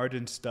Bernard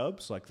and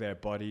Stubbs, like their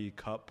buddy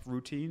cup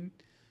routine,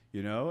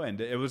 and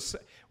it was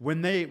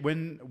when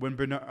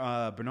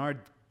Bernard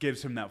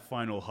gives him that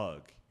final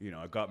hug,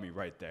 it got me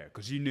right there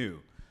because you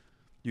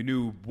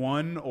knew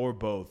one or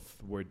both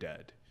were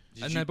dead.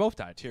 And they both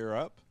died. Tear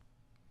up.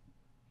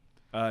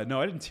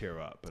 No, I didn't tear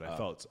up, but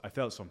I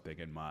felt something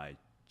in my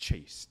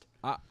chest.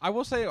 I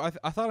will say,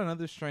 I thought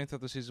another strength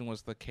of the season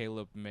was the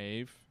Caleb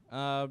Maeve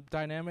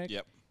dynamic.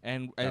 Yep.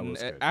 And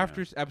was good,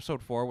 after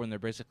episode 4, when they're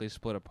basically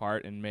split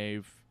apart and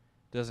Maeve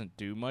doesn't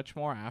do much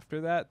more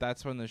after that,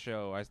 that's when the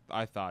show,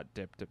 I thought,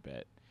 dipped a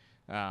bit.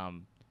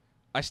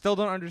 I still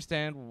don't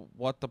understand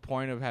what the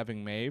point of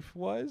having Maeve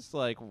was.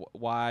 Like,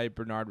 why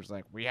Bernard was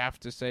like, we have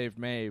to save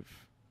Maeve.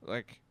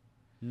 Like,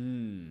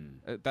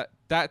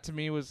 that to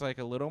me was like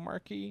a little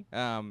murky.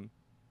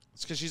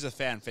 It's because she's a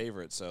fan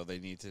favorite, so they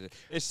need to.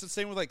 It's the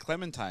same with like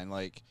Clementine.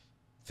 Like,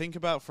 think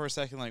about for a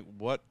second, like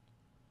what.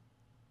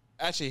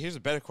 Actually, here's a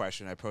better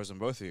question I pose on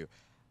both of you: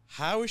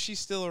 how is she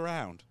still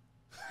around?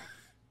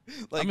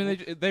 Like, I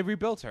mean, they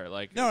rebuilt her.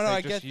 Like, no, they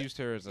I just get used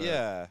her as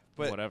a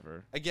but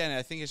whatever. Again,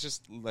 I think it's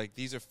just like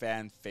these are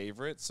fan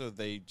favorites, so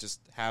they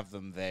just have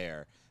them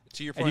there.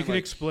 To your point, And you can like,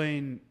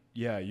 explain,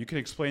 you can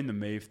explain the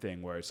Maeve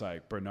thing where it's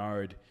like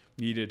Bernard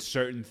needed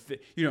certain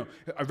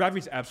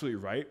Ravi's absolutely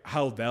right.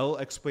 How they'll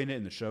explain it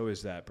in the show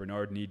is that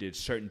Bernard needed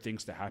certain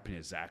things to happen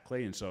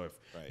exactly, and so if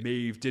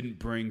Maeve didn't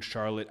bring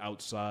Charlotte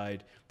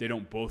outside, they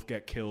don't both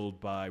get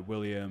killed by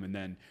William, and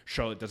then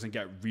Charlotte doesn't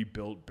get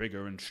rebuilt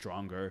bigger and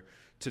stronger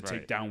to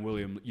take down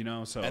William,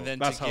 so and then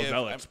that's to how give-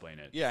 they'll explain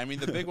it. Yeah, I mean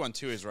the big one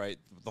too is right.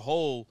 The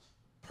whole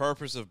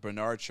purpose of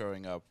Bernard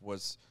showing up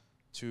was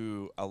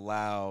to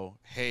allow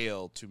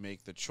Hale to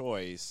make the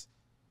choice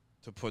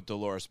to put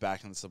Dolores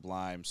back in the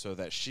Sublime, so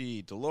that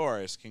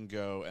Dolores, can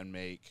go and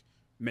make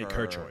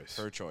her choice.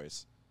 Her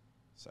choice.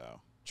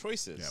 So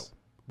choices. Yeah.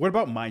 What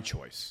about my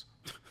choice?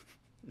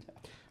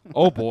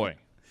 Oh boy.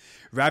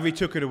 Ravi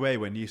took it away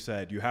when you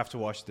said you have to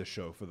watch this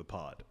show for the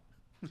pod.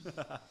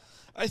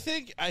 I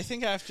think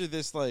after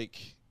this,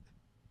 like,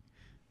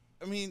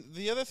 I mean,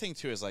 the other thing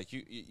too is like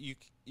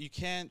you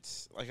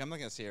can't, like, I'm not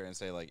gonna sit here and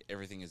say like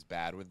everything is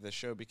bad with this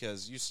show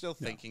because you're still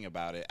thinking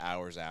about it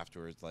hours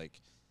afterwards.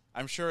 Like,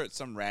 I'm sure at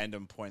some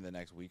random point in the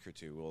next week or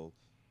two,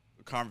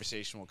 a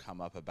conversation will come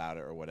up about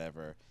it or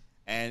whatever.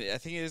 And I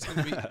think it is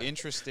going to be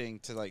interesting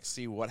to like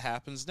see what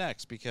happens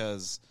next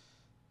because,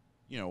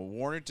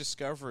 Warner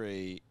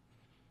Discovery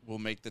will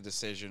make the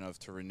decision of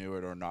to renew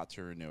it or not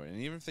to renew it.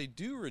 And even if they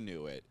do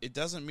renew it, it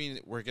doesn't mean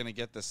that we're going to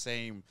get the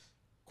same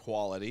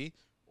quality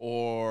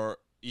or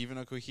even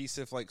a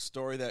cohesive like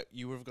story that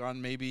you would have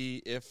gone maybe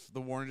if the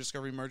Warner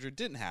Discovery merger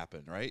didn't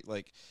happen, right?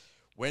 Like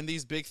when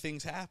these big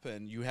things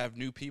happen, you have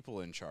new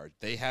people in charge.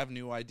 They have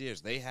new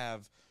ideas. They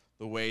have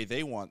the way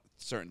they want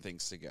certain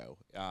things to go.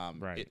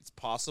 Right. It's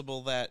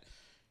possible that,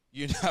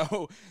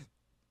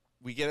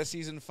 we get a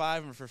season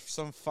 5, and for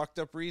some fucked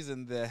up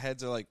reason, the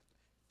heads are like,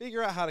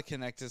 figure out how to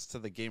connect this to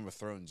the Game of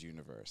Thrones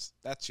universe.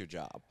 That's your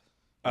job.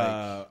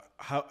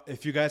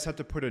 If you guys had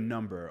to put a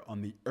number on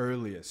the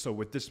earliest, so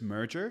with this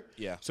merger,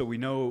 Yeah. So we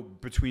know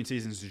between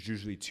seasons is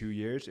usually 2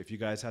 years. If you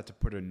guys had to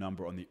put a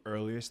number on the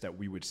earliest that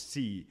we would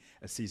see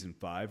a season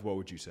 5, what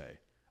would you say?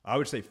 I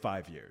would say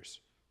 5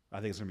 years. I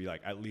think it's gonna be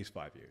like at least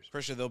 5 years.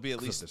 For sure, there'll be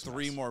at least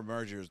 3 more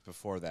mergers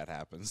before that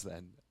happens.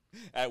 Then,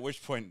 at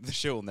which point the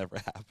show will never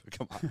happen.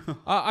 Come on.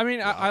 I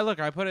mean,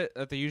 I put it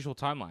at the usual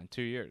timeline,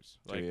 2 years.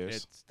 2 Like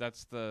years.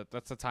 that's the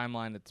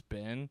timeline it's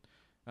been.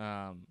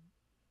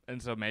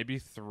 And so maybe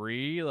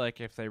 3,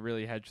 like if they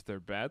really hedge their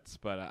bets.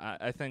 But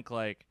I think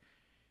like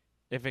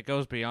if it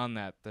goes beyond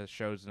that, the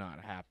show's not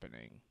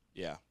happening.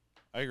 Yeah,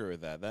 I agree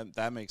with that.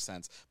 That makes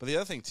sense. But the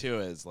other thing too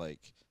is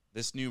like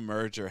this new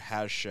merger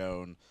has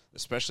shown,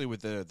 especially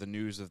with the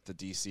news of the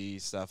DC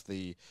stuff,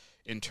 the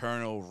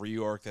internal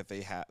reorg that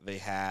they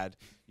had.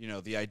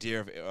 The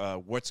idea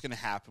of what's going to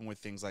happen with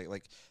things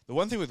like the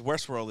one thing with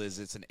Westworld is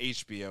it's an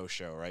HBO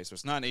show, right? So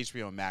it's not an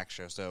HBO Max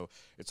show, so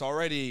it's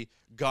already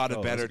got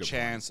a better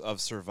chance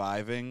of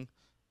surviving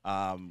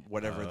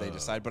whatever they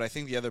decide. But I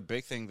think the other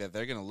big thing that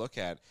they're going to look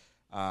at,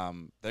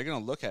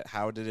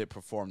 how did it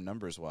perform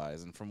numbers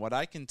wise. And from what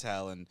I can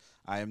tell, and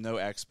I am no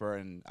expert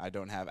and I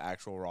don't have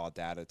actual raw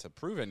data to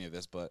prove any of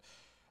this, but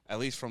at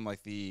least from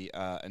like the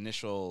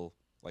initial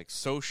like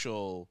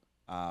social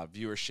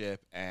viewership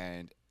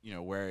and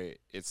where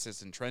it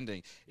sits in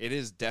trending, it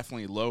is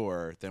definitely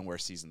lower than where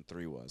season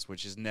 3 was,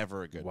 which is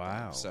never a good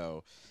thing.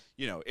 So,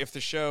 if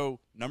the show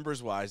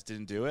numbers wise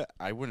didn't do it,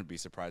 I wouldn't be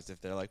surprised if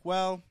they're like,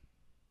 well,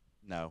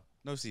 no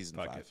season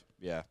 5.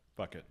 Yeah,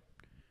 Fuck it.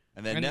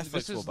 and then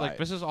Netflix will buy it.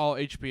 This is all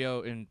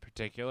HBO in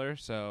particular.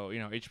 So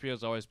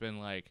HBO's always been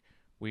like,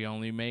 we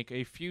only make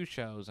a few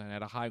shows and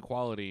at a high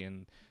quality,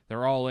 and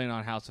they're all in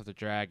on House of the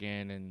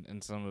Dragon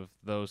and some of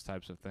those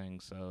types of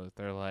things. So if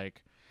they're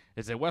like,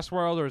 is it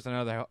Westworld or is it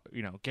another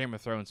Game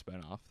of Thrones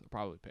spinoff? They'll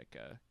probably pick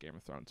a Game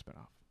of Thrones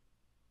spinoff.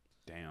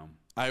 Damn.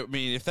 I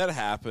mean, if that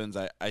happens,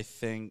 I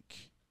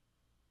think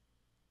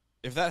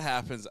if that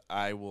happens,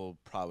 I will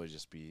probably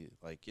just be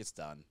like, it's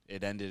done.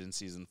 It ended in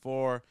season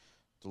 4.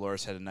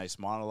 Dolores had a nice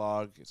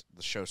monologue.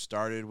 The show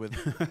started with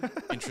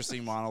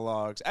interesting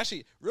monologues.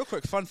 Actually, real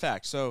quick, fun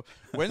fact. So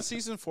when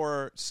season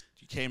 4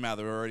 came out,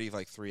 there were already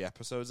like 3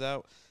 episodes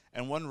out.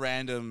 And one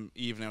random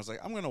evening, I was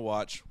like, I'm going to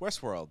watch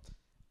Westworld.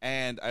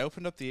 And I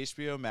opened up the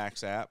HBO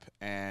Max app,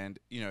 and,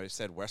 it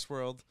said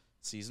Westworld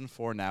season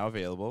 4 now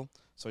available.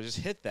 So I just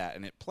hit that,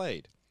 and it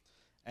played.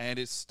 And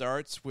it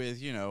starts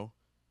with,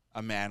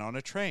 a man on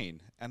a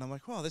train. And I'm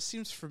like, wow, this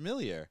seems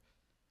familiar.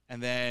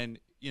 And then,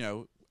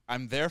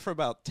 I'm there for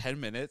about 10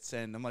 minutes,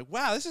 and I'm like,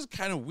 wow, this is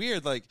kind of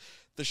weird. Like,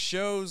 the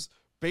show's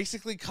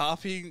basically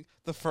copying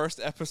the first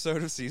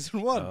episode of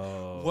season 1.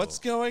 Oh. What's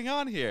going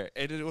on here?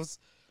 And it was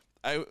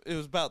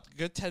about a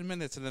good 10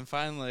 minutes, and then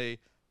finally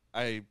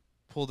I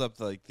pulled up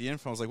the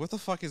info. I was like, what the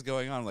fuck is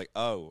going on? I'm like,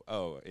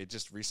 oh, it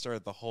just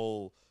restarted the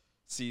whole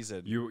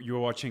season. You were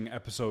watching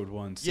episode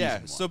 1, season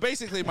 1. So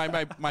basically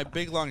my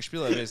big long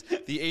spiel of it is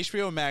the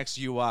HBO Max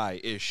UI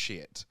is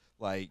shit.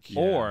 Like,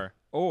 Or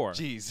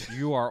jeez.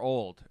 you are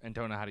old and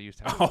don't know how to use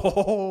technology.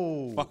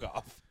 Oh. Fuck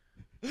off.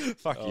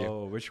 Fuck you.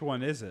 Oh, which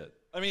one is it?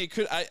 I mean, it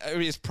could. I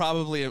mean, it's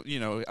probably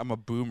I'm a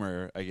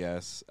boomer, I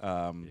guess.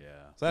 Yeah.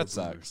 So that We're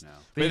sucks. boomers now.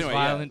 But These anyway,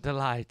 violent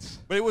delights.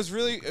 But it was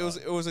really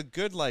it was a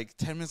good like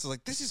 10 minutes. I was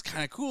like, this is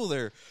kind of cool.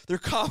 They're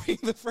copying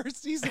the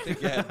first season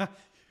again.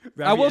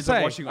 I will ends up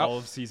say- watching all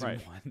of season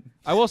right. 1.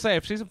 I will say,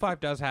 if season 5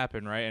 does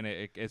happen, right, and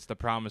it's the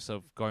promise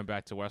of going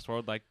back to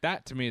Westworld, like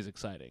that to me is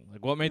exciting.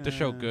 Like what made the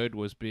show good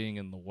was being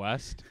in the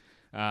West.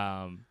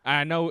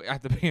 I know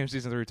at the beginning of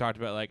season 3 we talked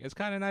about like it's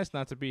kind of nice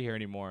not to be here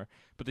anymore,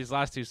 but these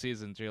last 2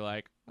 seasons you're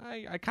like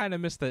I kind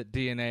of miss the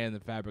DNA and the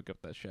fabric of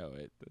that show.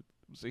 It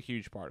was a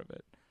huge part of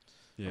it.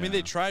 Yeah. I mean,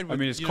 they tried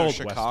with it's called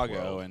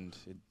Chicago, Westworld. and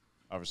it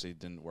obviously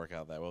didn't work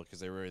out that well because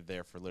they were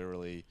there for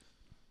literally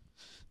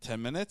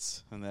 10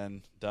 minutes and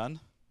then done.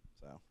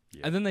 So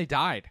Yeah. And then they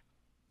died.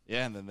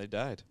 yeah, and then they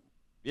died.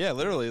 Yeah,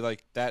 literally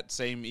like that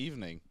same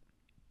evening,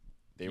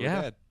 they were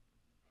Yeah. dead.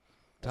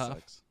 That Tough.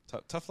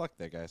 sucks. Tough luck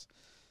there, guys.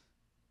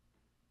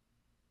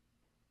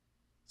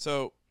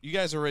 So you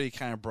guys already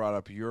kind of brought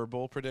up your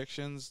bowl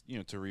predictions.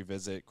 To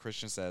revisit,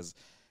 Christian says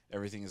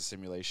everything is a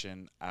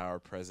simulation, our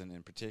present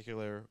in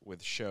particular,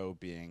 with show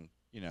being,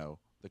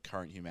 the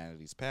current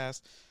humanity's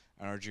past.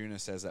 And Arjuna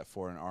says that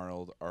Ford and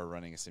Arnold are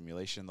running a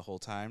simulation the whole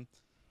time.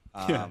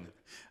 Yeah.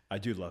 I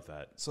do love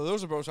that. So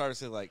those are both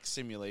obviously like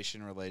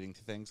simulation relating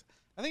to things.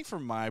 I think for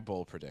my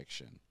bold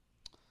prediction,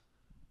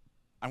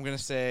 I'm going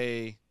to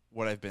say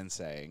what I've been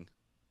saying,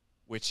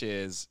 which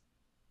is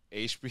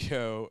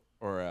HBO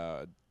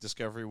or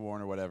Discovery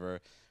Warner or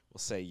whatever will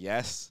say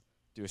yes,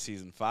 do a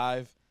season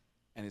 5,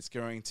 and it's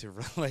going to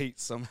relate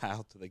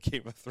somehow to the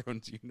Game of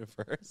Thrones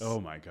universe. Oh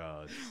my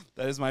god.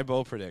 That is my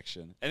bold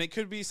prediction. And it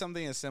could be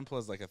something as simple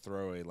as like a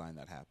throwaway line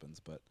that happens,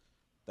 but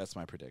that's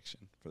my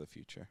prediction for the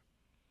future.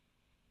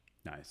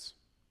 Nice.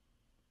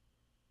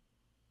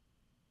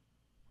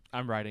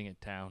 I'm writing it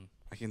down.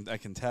 I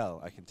can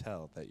tell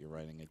that you're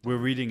writing it down. We're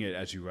reading it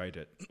as you write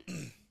it.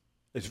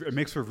 It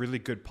makes for a really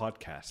good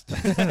podcast.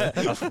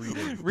 Us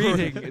reading.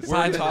 Reading.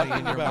 We're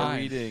talking about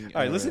reading.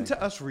 All right, listen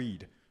to us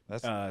read.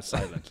 That's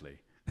silently.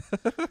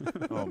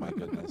 Oh my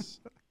goodness.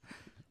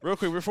 Real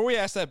quick, before we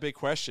ask that big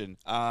question,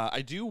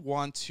 I do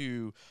want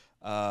to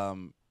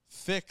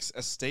fix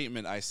a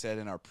statement I said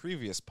in our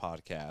previous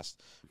podcast,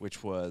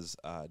 which was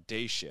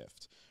day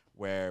shift,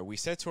 where we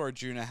said to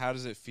Arjuna, how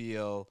does it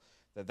feel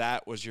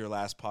that was your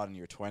last pod in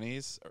your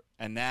 20s?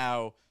 And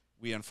now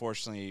we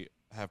unfortunately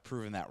have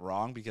proven that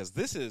wrong, because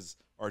this is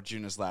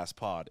Arjuna's last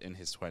pod in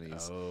his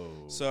 20s. Oh.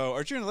 So,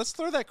 Arjuna, let's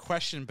throw that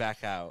question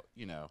back out,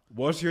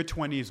 Was your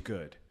 20s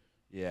good?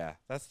 Yeah,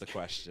 that's the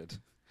question.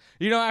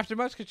 After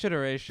much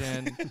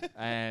consideration,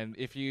 and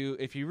if you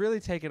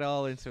really take it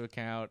all into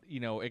account,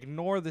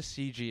 ignore the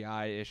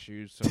CGI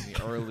issues from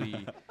the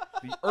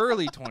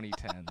early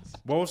 2010s.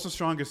 What was the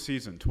strongest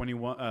season?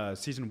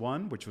 Season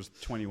 1, which was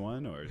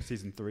 21, or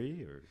season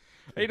 3, or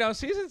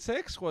season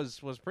 6 was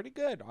pretty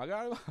good. I'm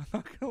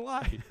not gonna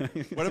lie.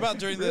 What about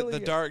during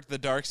the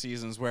dark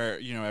seasons where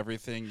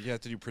everything you have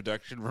to do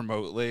production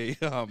remotely?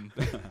 I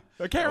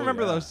can't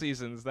remember those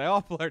seasons. They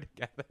all blur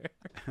together.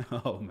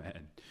 Oh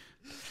man.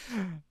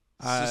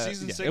 So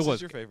season 6 was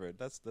your favorite.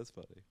 That's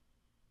funny.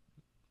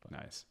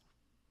 Nice.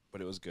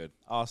 But it was good.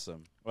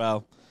 Awesome.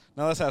 Well,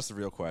 now let's ask the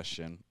real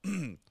question.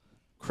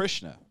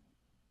 Krishna,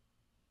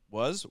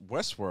 was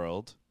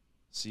Westworld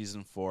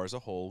season 4 as a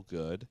whole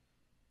good?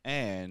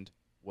 And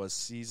was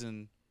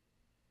season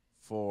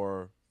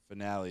 4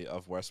 finale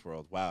of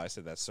Westworld, wow, I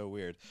said that so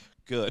weird,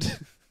 good?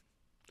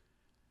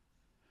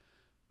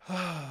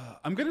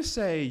 I'm going to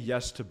say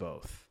yes to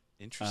both.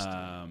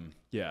 Interesting.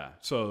 Yeah.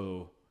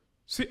 So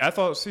I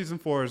thought season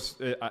 4 is,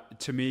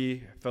 to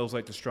me, feels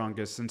like the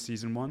strongest since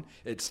season 1.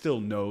 It still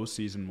knows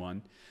season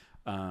 1.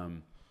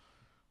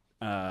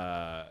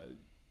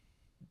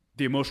 The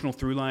emotional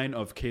through line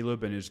of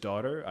Caleb and his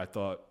daughter, I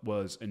thought,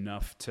 was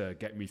enough to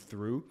get me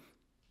through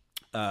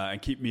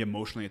and keep me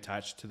emotionally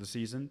attached to the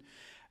season.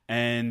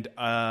 And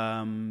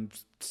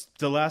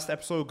the last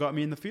episode got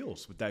me in the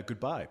feels with that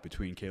goodbye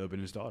between Caleb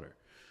and his daughter.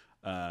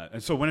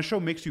 And so when a show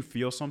makes you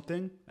feel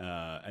something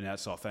and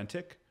that's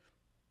authentic,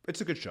 it's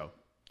a good show.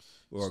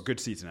 Or a good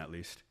season, at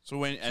least.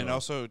 And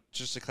also,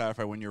 just to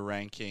clarify, when you're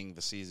ranking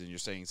the season, you're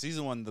saying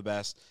season 1 the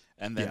best,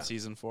 and then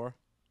season 4?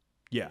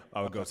 Yeah,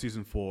 I would go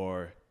season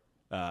 4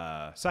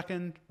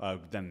 second,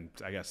 then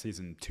I guess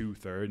season 2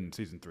 third, and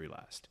season 3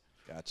 last.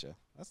 Gotcha.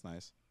 That's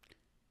nice.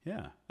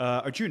 Yeah.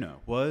 Arjuna,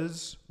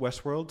 was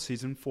Westworld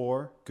season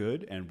 4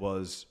 good, and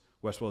was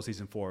Westworld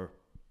season 4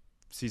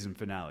 season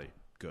finale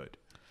good?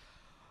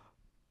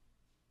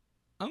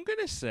 I'm going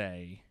to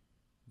say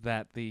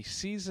that the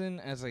season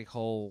as a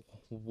whole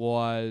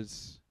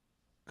was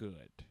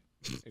good.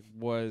 It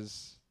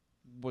was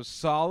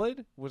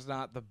solid, was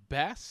not the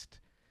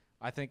best.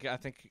 I think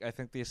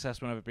the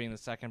assessment of it being the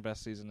second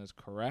best season is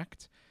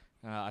correct.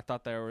 I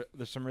thought there's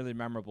some really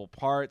memorable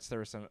parts. There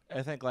were some,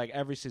 I think, like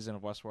every season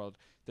of Westworld,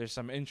 there's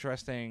some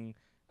interesting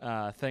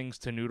things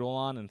to noodle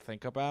on and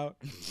think about.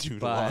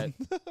 But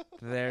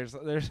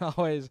there's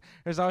always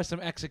some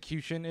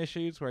execution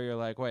issues where you're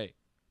like, wait,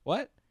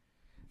 what?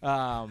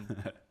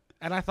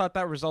 And I thought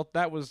that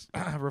was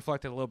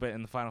reflected a little bit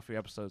in the final few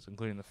episodes,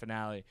 including the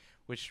finale,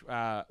 which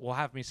will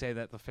have me say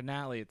that the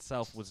finale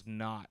itself was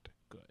not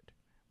good.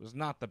 It was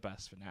not the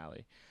best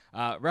finale.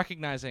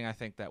 Recognizing, I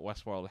think, that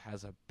Westworld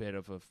has a bit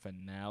of a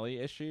finale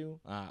issue.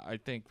 I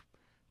think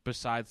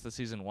besides the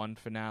season 1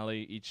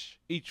 finale,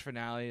 each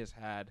finale has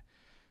had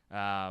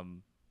has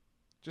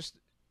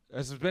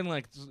been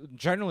like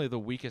generally the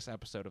weakest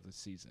episode of the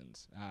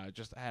seasons.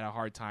 Just had a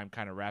hard time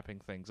kind of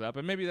wrapping things up,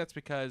 and maybe that's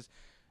because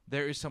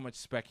there is so much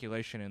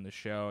speculation in the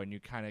show, and you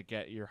kind of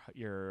get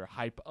your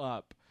hype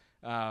up.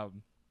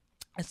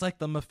 It's like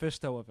the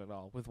Mephisto of it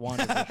all with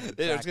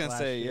WandaVision. I was gonna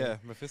say,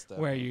 Mephisto,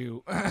 where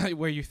you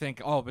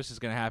think, oh, this is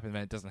gonna happen,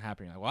 then it doesn't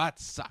happen. You're like, well, that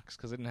sucks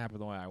because it didn't happen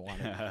the way I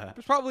wanted.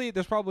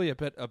 There's probably a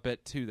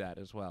bit to that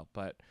as well,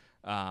 but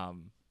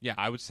yeah,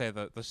 I would say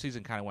the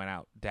season kind of went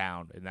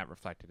down, and that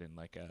reflected in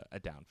like a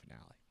down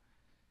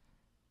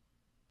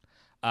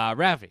finale.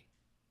 Ravi,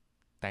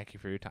 thank you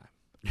for your time.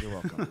 You're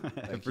welcome.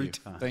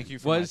 Thank you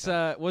for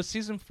was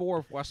season 4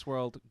 of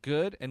Westworld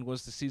good, and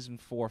was the season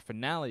 4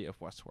 finale of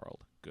Westworld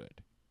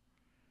good?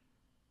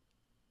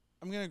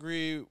 I'm going to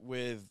agree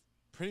with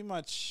pretty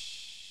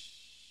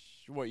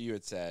much what you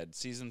had said.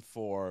 Season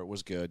 4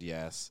 was good,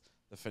 yes.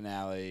 The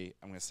finale,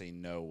 I'm going to say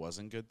no,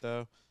 wasn't good,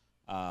 though.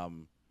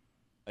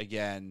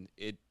 Again,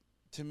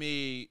 to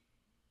me,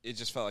 it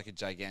just felt like a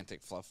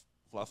gigantic fluff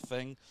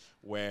thing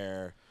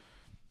where,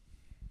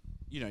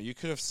 you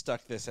could have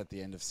stuck this at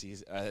the end of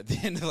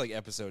like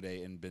episode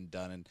 8 and been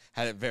done and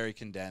had it very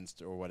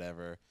condensed or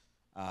whatever.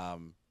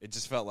 It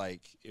just felt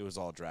like it was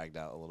all dragged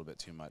out a little bit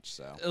too much.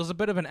 So it was a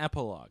bit of an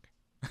epilogue.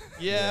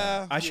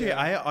 Yeah. Actually,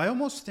 yeah. I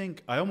almost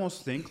think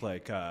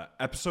like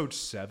episode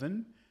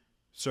 7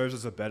 serves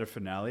as a better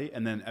finale,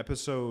 and then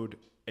episode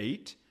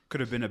 8 could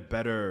have been a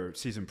better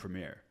season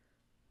premiere.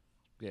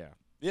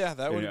 Yeah,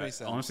 that would make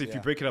sense. Honestly, if you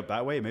break it up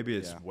that way, maybe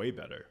it's way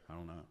better. I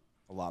don't know.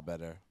 A lot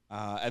better.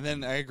 And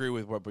then I agree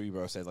with what you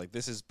both said. Like,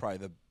 this is probably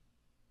the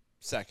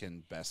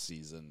second best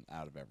season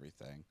out of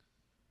everything.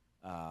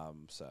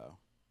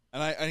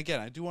 And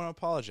I do want to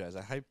apologize.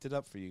 I hyped it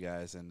up for you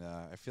guys, and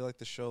I feel like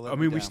the show let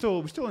me down.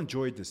 we still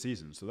enjoyed the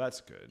season, so that's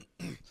good.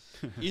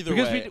 Either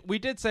because way, we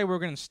did say we were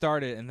going to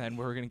start it, and then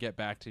we were going to get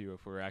back to you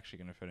if we were actually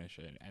going to finish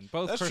it. And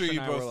both Chris and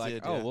I were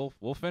like,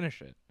 we'll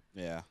finish it.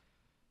 Yeah.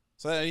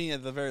 So I mean,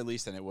 at the very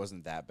least, then it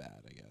wasn't that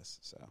bad, I guess.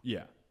 So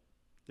yeah,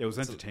 it was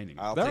entertaining.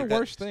 There are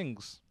worse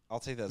things. I'll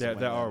take that.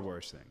 There are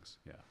worse things.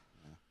 Yeah.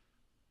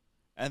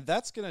 And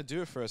that's going to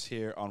do it for us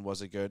here on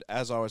Was It Good?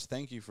 As always,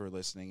 thank you for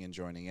listening and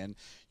joining in.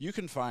 You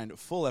can find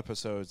full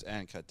episodes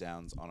and cut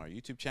downs on our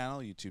YouTube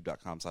channel,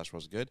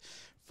 youtube.com/wasitgood.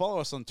 Follow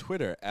us on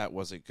Twitter at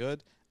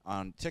wasitgood,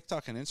 on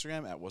TikTok and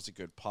Instagram at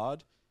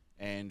wasitgoodpod.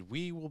 And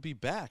we will be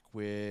back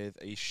with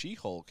a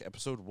She-Hulk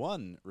Episode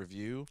 1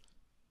 review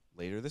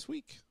later this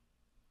week.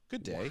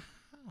 Good day.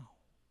 Wow.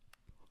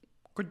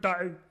 Good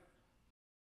day.